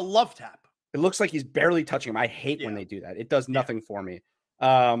that's a love tap. It looks like he's barely touching him. I hate when they do that. It does nothing for me.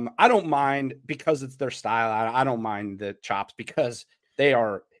 I don't mind because it's their style. I don't mind the chops because they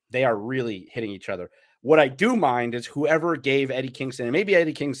are really hitting each other. What I do mind is whoever gave Eddie Kingston, and maybe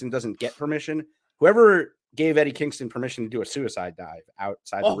Eddie Kingston doesn't get permission, whoever gave Eddie Kingston permission to do a suicide dive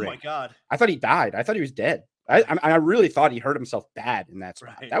outside the ring. Oh my God. I thought he died. I thought he was dead. I really thought he hurt himself bad in that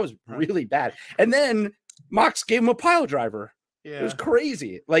spot. Right. That was really bad. And then Mox gave him a pile driver. Yeah. It was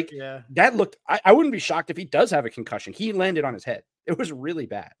crazy. Like that looked, I wouldn't be shocked if he does have a concussion. He landed on his head. It was really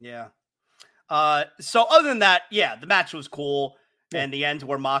bad. Yeah. So other than that, the match was cool. And the end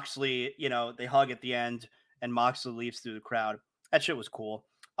where Moxley, they hug at the end and Moxley leaves through the crowd. That shit was cool.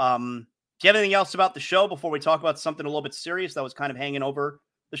 Do you have anything else about the show before we talk about something a little bit serious that was kind of hanging over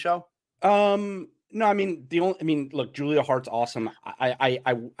the show? No, I mean, look, Julia Hart's awesome. I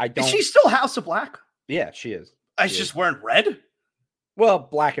don't. Is she still House of Black? Yeah, she is. She's just wearing red? Well,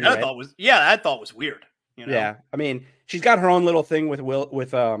 black and red. I thought was weird. Yeah. I mean, she's got her own little thing with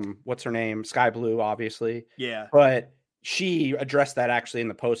what's her name? Sky Blue, obviously. Yeah. But she addressed that actually in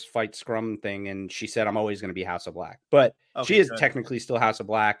the post-fight scrum thing, and she said, I'm always going to be House of Black. But she is technically still House of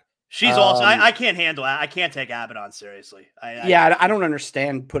Black. She's also, I can't handle that. I can't take Abaddon seriously. I don't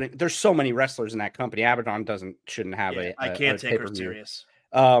understand there's so many wrestlers in that company. Abaddon shouldn't have I can't take her serious.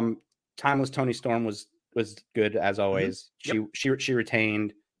 Timeless Tony Storm was good as always. Mm-hmm. She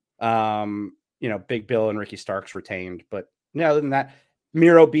retained. Big Bill and Ricky Starks retained, but other than that,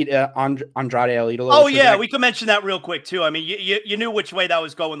 Miro beat Andrade El Idolo. Oh yeah, we could mention that real quick too. I mean, you knew which way that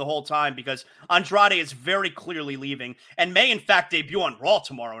was going the whole time because Andrade is very clearly leaving and may in fact debut on Raw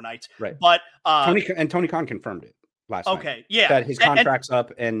tomorrow night. Right, but Tony Khan confirmed it last night. Okay, yeah, that his contract's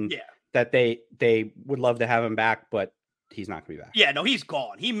up and that they would love to have him back, but he's not going to be back. Yeah, no, he's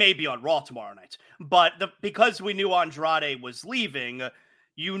gone. He may be on Raw tomorrow night, but because we knew Andrade was leaving,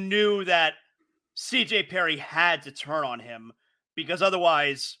 you knew that CJ Perry had to turn on him. Because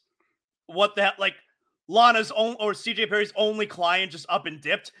otherwise, what the hell? Like Lana's own or CJ Perry's only client just up and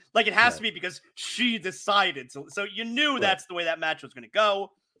dipped. Like it has to be because she decided. So you knew that's the way that match was going to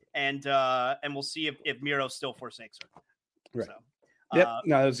go, and we'll see if Miro still forsakes her. Right.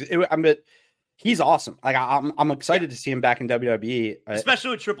 So, he's awesome. Like I'm excited to see him back in WWE,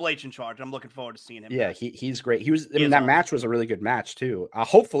 especially with Triple H in charge. I'm looking forward to seeing him. Yeah, he's great. That match was a really good match too.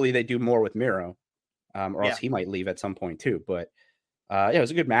 Hopefully they do more with Miro. Or else he might leave at some point too. But it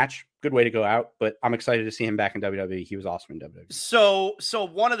was a good match, good way to go out. But I'm excited to see him back in WWE. He was awesome in WWE. So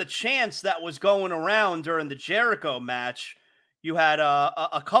one of the chants that was going around during the Jericho match, you had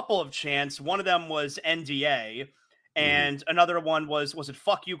a couple of chants. One of them was NDA, and another one was it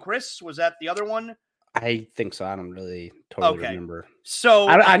 "Fuck you, Chris"? Was that the other one? I think so. I don't really totally remember. So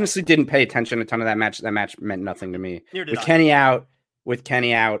I honestly didn't pay attention a ton to that match. That match meant nothing to me. With Kenny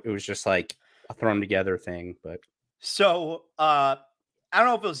out, it was just like a thrown together thing. But so I don't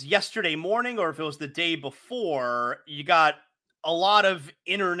know if it was yesterday morning or if it was the day before, you got a lot of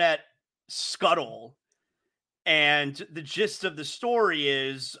internet scuttle, and the gist of the story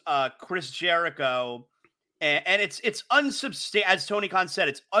is Chris Jericho, and it's unsubstantiated, as Tony Khan said,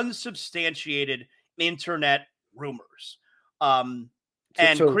 it's unsubstantiated internet rumors.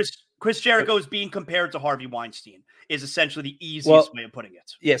 Chris Jericho is being compared to Harvey Weinstein is essentially the easiest way of putting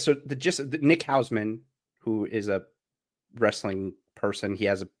it. Yeah. So Nick Hausman, who is a wrestling person, he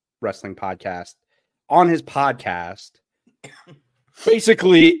has a wrestling podcast. On his podcast,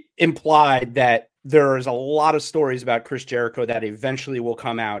 basically implied that there is a lot of stories about Chris Jericho that eventually will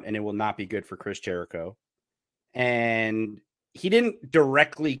come out, and it will not be good for Chris Jericho. And he didn't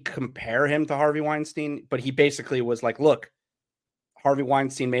directly compare him to Harvey Weinstein, but he basically was like, look, Harvey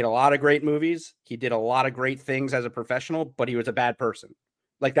Weinstein made a lot of great movies. He did a lot of great things as a professional, but he was a bad person.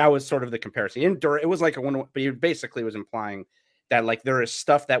 Like that was sort of the comparison. It was like but he basically was implying that like there is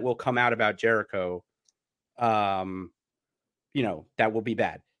stuff that will come out about Jericho, that will be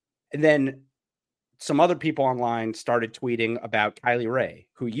bad. And then some other people online started tweeting about Kylie Ray,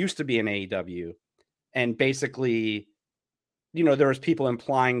 who used to be in AEW, and basically, there was people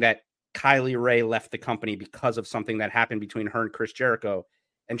implying that Kylie Ray left the company because of something that happened between her and Chris Jericho.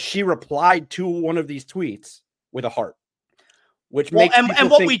 And she replied to one of these tweets with a heart, which makes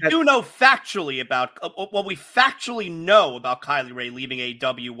what we factually know about Kylie Ray leaving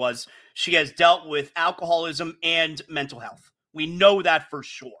AEW was she has dealt with alcoholism and mental health. We know that for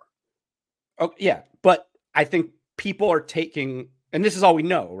sure. Oh yeah. But I think people are taking, and this is all we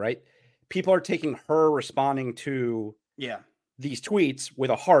know, right? people are taking her responding to these tweets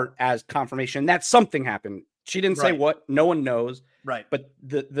with a heart as confirmation that something happened. She didn't say what, no one knows. Right. But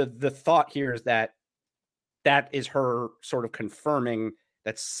the thought here is that is her sort of confirming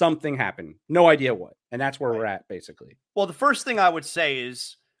that something happened. No idea what. And that's where we're at, basically. Well, the first thing I would say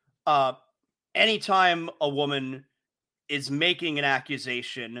is anytime a woman is making an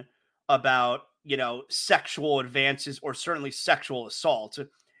accusation about, sexual advances or certainly sexual assault,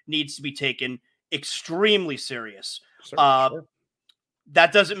 needs to be taken extremely serious. Sure.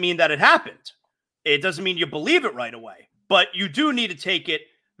 That doesn't mean that it happened. It doesn't mean you believe it right away, but you do need to take it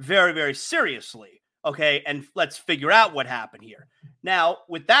very, very seriously. Okay. And let's figure out what happened here. Now,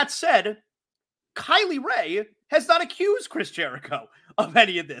 with that said, Kylie Ray has not accused Chris Jericho of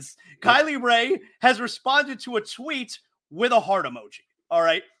any of this. Kylie Ray has responded to a tweet with a heart emoji. All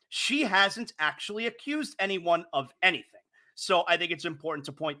right. She hasn't actually accused anyone of anything. So I think it's important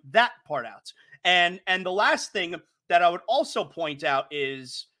to point that part out. And the last thing that I would also point out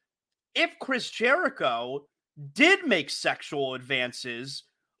is if Chris Jericho did make sexual advances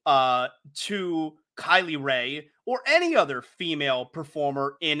to Kylie Ray or any other female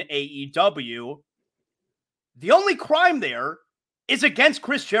performer in AEW, the only crime there is against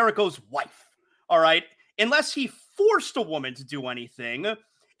Chris Jericho's wife. All right. Unless he forced a woman to do anything,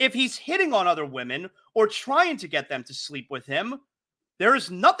 if he's hitting on other women or trying to get them to sleep with him, there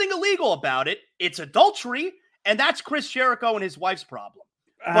is nothing illegal about it. It's adultery, and that's Chris Jericho and his wife's problem.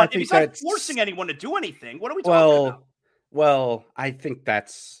 But if he's not forcing anyone to do anything, what are we talking about? Well, I think I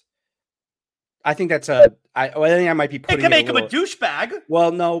think I might be putting it can make him a douchebag.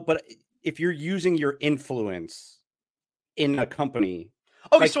 Well, no, but if you're using your influence in a company.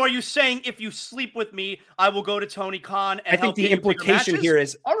 Okay, so are you saying if you sleep with me, I will go to Tony Khan and I think the implication here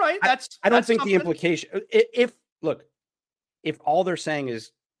is all right. I don't think the implication. If all they're saying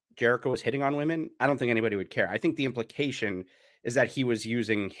is Jericho was hitting on women, I don't think anybody would care. I think the implication is that he was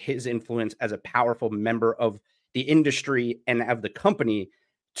using his influence as a powerful member of the industry and of the company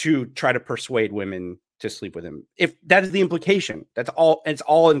to try to persuade women to sleep with him. If that is the implication, that's all. It's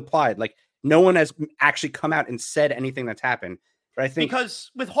all implied. Like no one has actually come out and said anything that's happened. But I think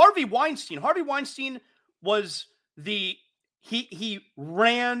because with Harvey Weinstein was he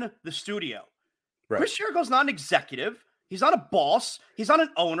ran the studio. Right. Chris Jericho's not an executive. He's not a boss. He's not an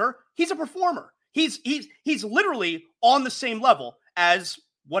owner. He's a performer. He's literally on the same level as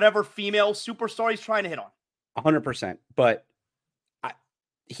whatever female superstar he's trying to hit on. 100%. But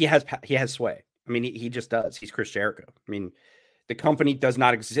he has sway. I mean, he just does. He's Chris Jericho. I mean, the company does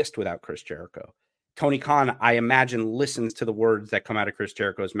not exist without Chris Jericho. Tony Khan, I imagine, listens to the words that come out of Chris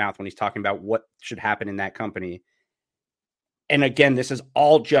Jericho's mouth when he's talking about what should happen in that company. And again, this is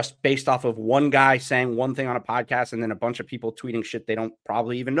all just based off of one guy saying one thing on a podcast and then a bunch of people tweeting shit they don't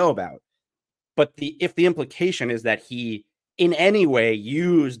probably even know about. But if the implication is that he in any way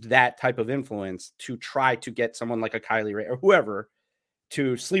used that type of influence to try to get someone like a Kylie Ray or whoever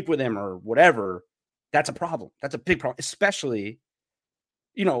to sleep with him or whatever, that's a problem. That's a big problem, especially,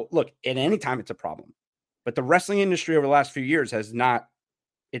 look, at any time it's a problem. But the wrestling industry over the last few years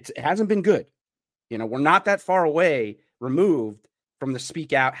it hasn't been good. We're not that far removed from the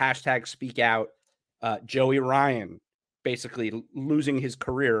speak out, Joey Ryan basically losing his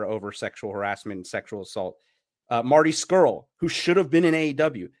career over sexual harassment and sexual assault. Marty Scurll, who should have been in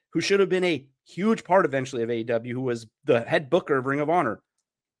AEW, who should have been a huge part eventually of AEW, who was the head booker of Ring of Honor,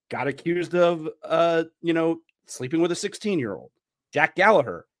 got accused of, sleeping with a 16-year-old. Jack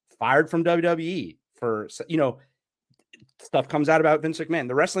Gallagher, fired from WWE for, stuff comes out about Vince McMahon.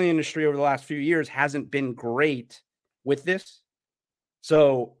 The wrestling industry over the last few years hasn't been great with this.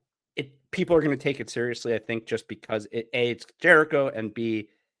 So people are going to take it seriously, I think, just because it's Jericho, and B,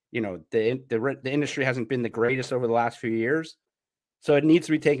 the industry hasn't been the greatest over the last few years. So it needs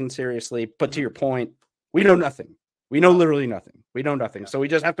to be taken seriously. But to your point, we know nothing. We know literally nothing. We know nothing. So we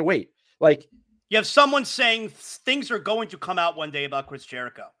just have to wait. Like, you have someone saying things are going to come out one day about Chris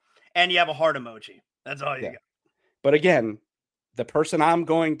Jericho, and you have a heart emoji. That's all you got. But again, the person I'm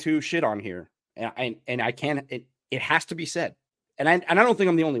going to shit on here, and I can't. It has to be said, and I don't think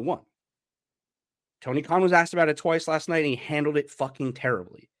I'm the only one. Tony Khan was asked about it twice last night, and he handled it fucking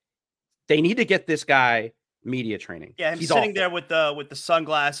terribly. They need to get this guy media training. Yeah, he's sitting there with the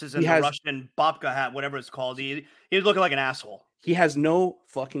sunglasses and the Russian babka hat, whatever it's called. He's looking like an asshole. He has no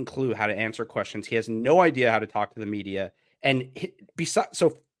fucking clue how to answer questions. He has no idea how to talk to the media. And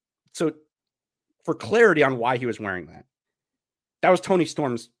so for clarity on why he was wearing that was Tony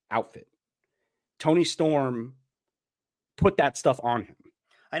Storm's outfit. Tony Storm put that stuff on him.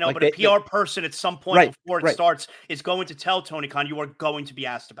 I know, but a PR person at some point before it starts is going to tell Tony Khan, you are going to be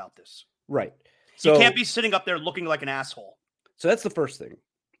asked about this. Right. So you can't be sitting up there looking like an asshole. So that's the first thing.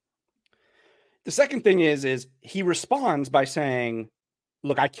 The second thing is he responds by saying,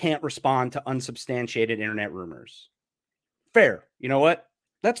 look, I can't respond to unsubstantiated internet rumors. Fair. You know what?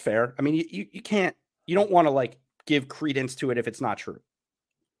 That's fair. I mean, you can't, you don't want to like give credence to it if it's not true.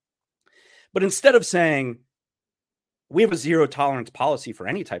 But instead of saying, we have a zero tolerance policy for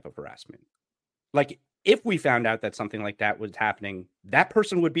any type of harassment, like if we found out that something like that was happening, that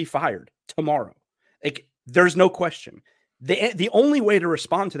person would be fired tomorrow. Like there's no question. The only way to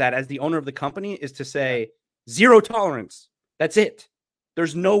respond to that as the owner of the company is to say zero tolerance. That's it.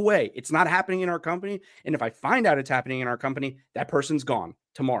 There's no way. It's not happening in our company. And if I find out it's happening in our company, that person's gone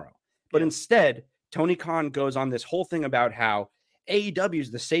tomorrow. But instead, Tony Khan goes on this whole thing about how AEW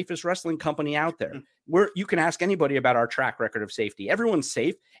is the safest wrestling company out there. You can ask anybody about our track record of safety. Everyone's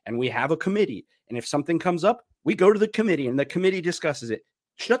safe, and we have a committee. And if something comes up, we go to the committee, and the committee discusses it.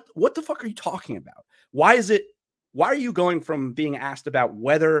 What the fuck are you talking about? Why are you going from being asked about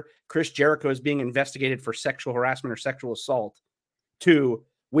whether Chris Jericho is being investigated for sexual harassment or sexual assault to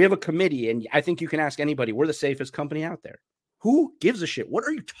we have a committee, and I think you can ask anybody. We're the safest company out there. Who gives a shit? What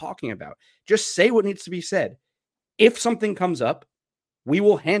are you talking about? Just say what needs to be said. If something comes up, we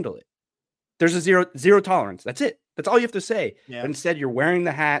will handle it. There's a zero tolerance. That's it. That's all you have to say. Yeah. But instead, you're wearing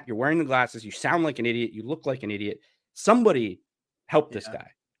the hat, you're wearing the glasses, you sound like an idiot, you look like an idiot. Somebody help this guy.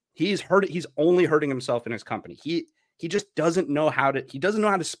 He's only hurting himself in his company. He just doesn't know how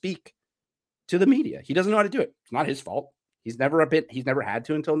to speak to the media. He doesn't know how to do it. It's not his fault. He's never had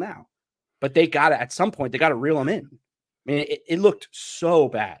to until now. But at some point, they got to reel him in. I mean, it looked so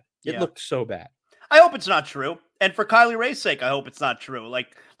bad. It looked so bad. I hope it's not true. And for Kylie Ray's sake, I hope it's not true.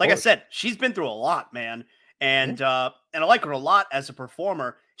 Like I said, she's been through a lot, man. And I like her a lot as a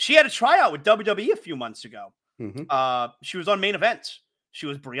performer. She had a tryout with WWE a few months ago. Mm-hmm. She was on Main Event. She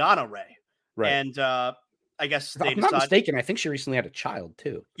was Brianna Ray. Right. And I guess if I'm not mistaken, I think she recently had a child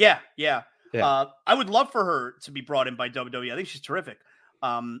too. Yeah. I would love for her to be brought in by WWE. I think she's terrific.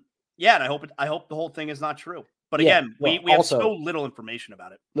 And I hope the whole thing is not true. But again, we have so little information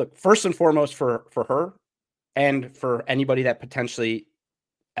about it. Look, first and foremost for her and for anybody that potentially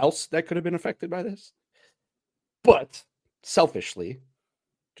else that could have been affected by this. But selfishly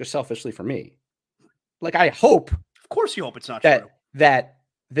for me, like I hope. Of course you hope it's not true. That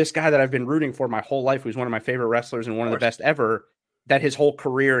this guy that I've been rooting for my whole life, who's one of my favorite wrestlers and one of the best ever, that his whole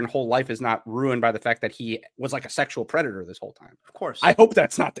career and whole life is not ruined by the fact that he was like a sexual predator this whole time. Of course. I hope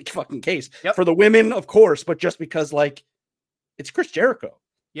that's not the fucking case. For the women, of course, but just because like it's Chris Jericho.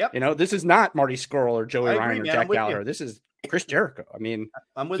 Yep. You know, this is not Marty Scurll or Joey Ryan or Jack Gallagher. This is Chris Jericho. I mean,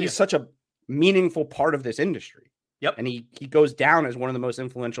 he's such a meaningful part of this industry. Yep. And he goes down as one of the most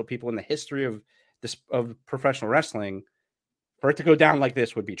influential people in the history of professional wrestling. For it to go down like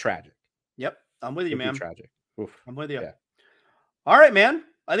this would be tragic. Yep. I'm with you, man. Tragic. Oof. I'm with you. Yeah. All right, man.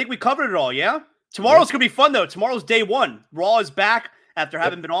 I think we covered it all, yeah? Tomorrow's going to be fun, though. Tomorrow's day one. Raw is back after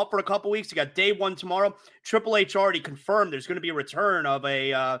having been off for a couple weeks. You got day one tomorrow. Triple H already confirmed there's going to be a return of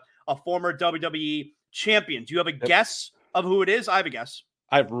a former WWE champion. Do you have a guess of who it is? I have a guess.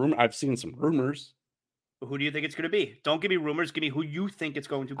 I've seen some rumors. Who do you think it's going to be? Don't give me rumors. Give me who you think it's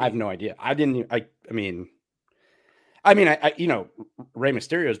going to be. I have no idea. I mean, Rey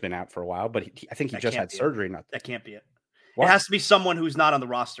Mysterio's been out for a while, but I think he just had surgery. That can't be it. What? It has to be someone who's not on the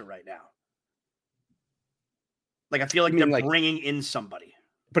roster right now. Like, I feel like they're bringing in somebody.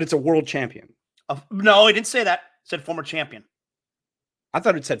 But it's a world champion. No, I didn't say that. It said former champion. I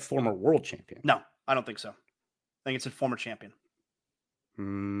thought it said former world champion. No, I don't think so. I think it said former champion.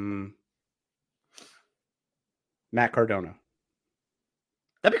 Matt Cardona.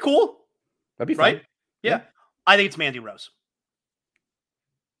 That'd be cool. That'd be right? Fun. Yeah. I think it's Mandy Rose.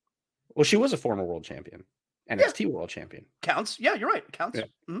 Well, she was a former world champion. NXT world champion. Counts. Yeah, you're right. Counts. Yeah.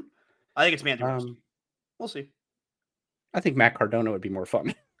 Mm-hmm. I think it's Mandy Rose. We'll see. I think Matt Cardona would be more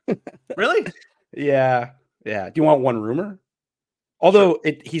fun. Really? Yeah. Do you want one rumor? Although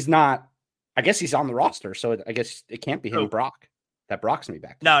he's not, I guess he's on the roster, so I guess it can't be him, Brock. That Brock's gonna be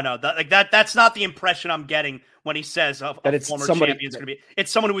back. No, that's not the impression I'm getting when he says that it's former champion's gonna be.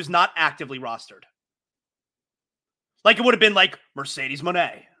 It's someone who is not actively rostered. Like it would have been like Mercedes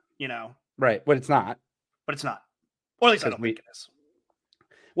Moné, Right, but it's not. But it's not. Or at least I don't think it is.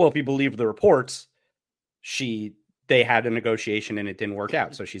 Well, if you believe the reports, they had a negotiation and it didn't work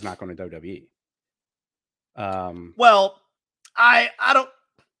out, so she's not going to WWE. Well, I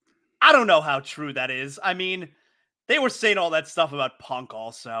don't know how true that is. I mean, they were saying all that stuff about Punk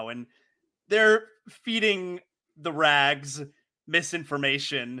also, and they're feeding the rags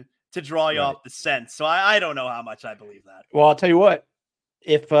misinformation to draw you off the scent. So I don't know how much I believe that. Well, I'll tell you what.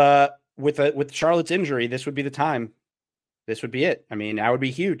 If with Charlotte's injury, this would be the time. This would be it. I mean, that would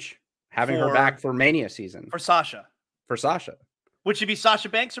be huge. Having her back for Mania season. For Sasha. Would she be Sasha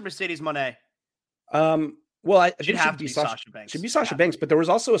Banks or Mercedes Moné? Well, I she'd have to be Sasha Banks. Should be Sasha Banks, but there was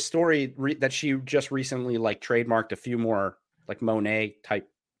also a story that she just recently like trademarked a few more like Monet type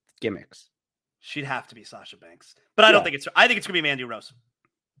gimmicks. She'd have to be Sasha Banks, but I don't think I think it's gonna be Mandy Rose.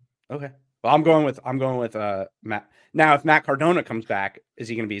 Okay. Well, I'm going with Matt. Now, if Matt Cardona comes back, is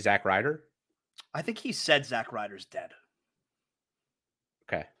he going to be Zack Ryder? I think he said Zack Ryder's dead.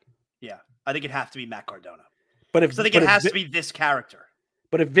 Okay. Yeah, I think it'd have to be Matt Cardona. But I think it has to be this character.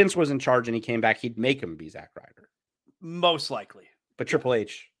 But if Vince was in charge and he came back, he'd make him be Zack Ryder. Most likely. But Triple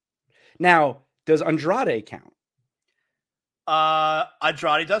H. Now, does Andrade count?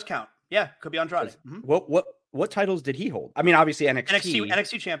 Andrade does count. Yeah, could be Andrade. Mm-hmm. What titles did he hold? I mean, obviously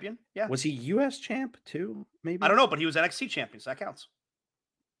NXT champion. Yeah. Was he US champ too? Maybe. I don't know, but he was NXT champion, so that counts.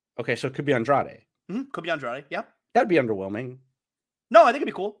 Okay, so it could be Andrade. Mm-hmm. Could be Andrade. Yeah. That'd be underwhelming. No, I think it'd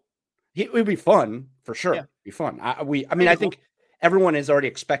be cool. It would be fun for sure. Yeah. It'd be fun. I think everyone is already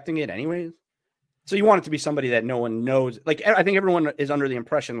expecting it anyways. So you want it to be somebody that no one knows. Like, I think everyone is under the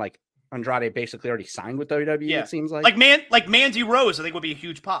impression like Andrade basically already signed with WWE. Yeah. It seems like Mandy Rose, I think would be a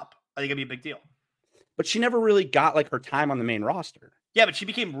huge pop. I think it'd be a big deal. But she never really got like her time on the main roster. Yeah, but she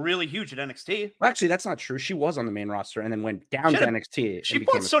became really huge at NXT. Well, actually, that's not true. She was on the main roster and then went down to NXT. She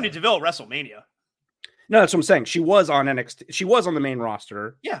fought Sonya Deville at WrestleMania. No, that's what I'm saying. She was on NXT. She was on the main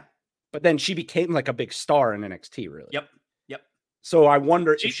roster. Yeah. But then she became like a big star in NXT, really. Yep. So I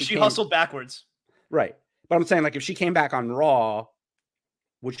wonder if she hustled backwards. Right. But I'm saying, like, if she came back on Raw,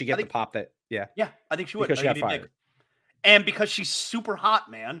 would she get the pop that, Yeah, I think she would. Because she got fired. Big. And because she's super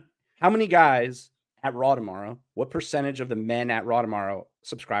hot, man. How many guys at Raw tomorrow, what percentage of the men at Raw tomorrow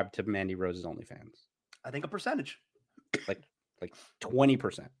subscribe to Mandy Rose's OnlyFans? I think a percentage. Like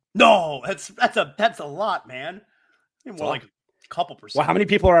 20%. No, that's a lot, man. More like a couple percent. Well, how many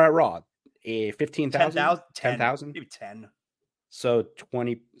people are at Raw? 15,000? 10,000? Maybe 10. So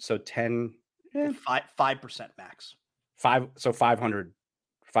 20, so 10. 5% max. 500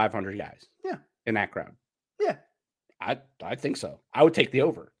 guys. Yeah. In that crowd. Yeah. I think so. I would take the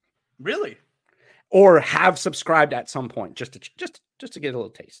over. Really? Or have subscribed at some point just to get a little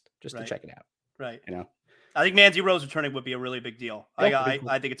taste, just to check it out. Right. You know. I think Mandy Rose returning would be a really big deal. Yeah,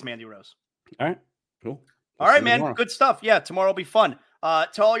 I think it's Mandy Rose. All right. Cool. All right, man. Tomorrow. Good stuff. Yeah, tomorrow will be fun.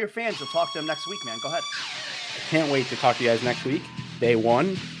 To all your fans, you'll talk to them next week, man. Go ahead. I can't wait to talk to you guys next week. Day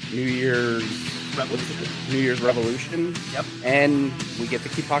 1, New Year's Revolution. Yep. And we get to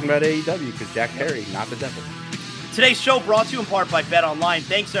keep talking about AEW because Jack Perry, not the devil. Today's show brought to you in part by Bet Online.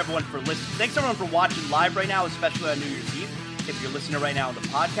 Thanks everyone for listening. Thanks everyone for watching live right now, especially on New Year's Eve. If you're listening right now on the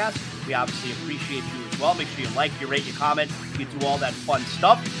podcast, we obviously appreciate you as well. Make sure you like, you rate, you comment, you do all that fun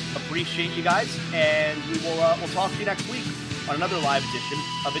stuff. Appreciate you guys, and we'll talk to you next week on another live edition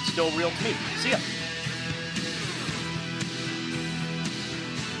of It's Still Real to Me. See ya.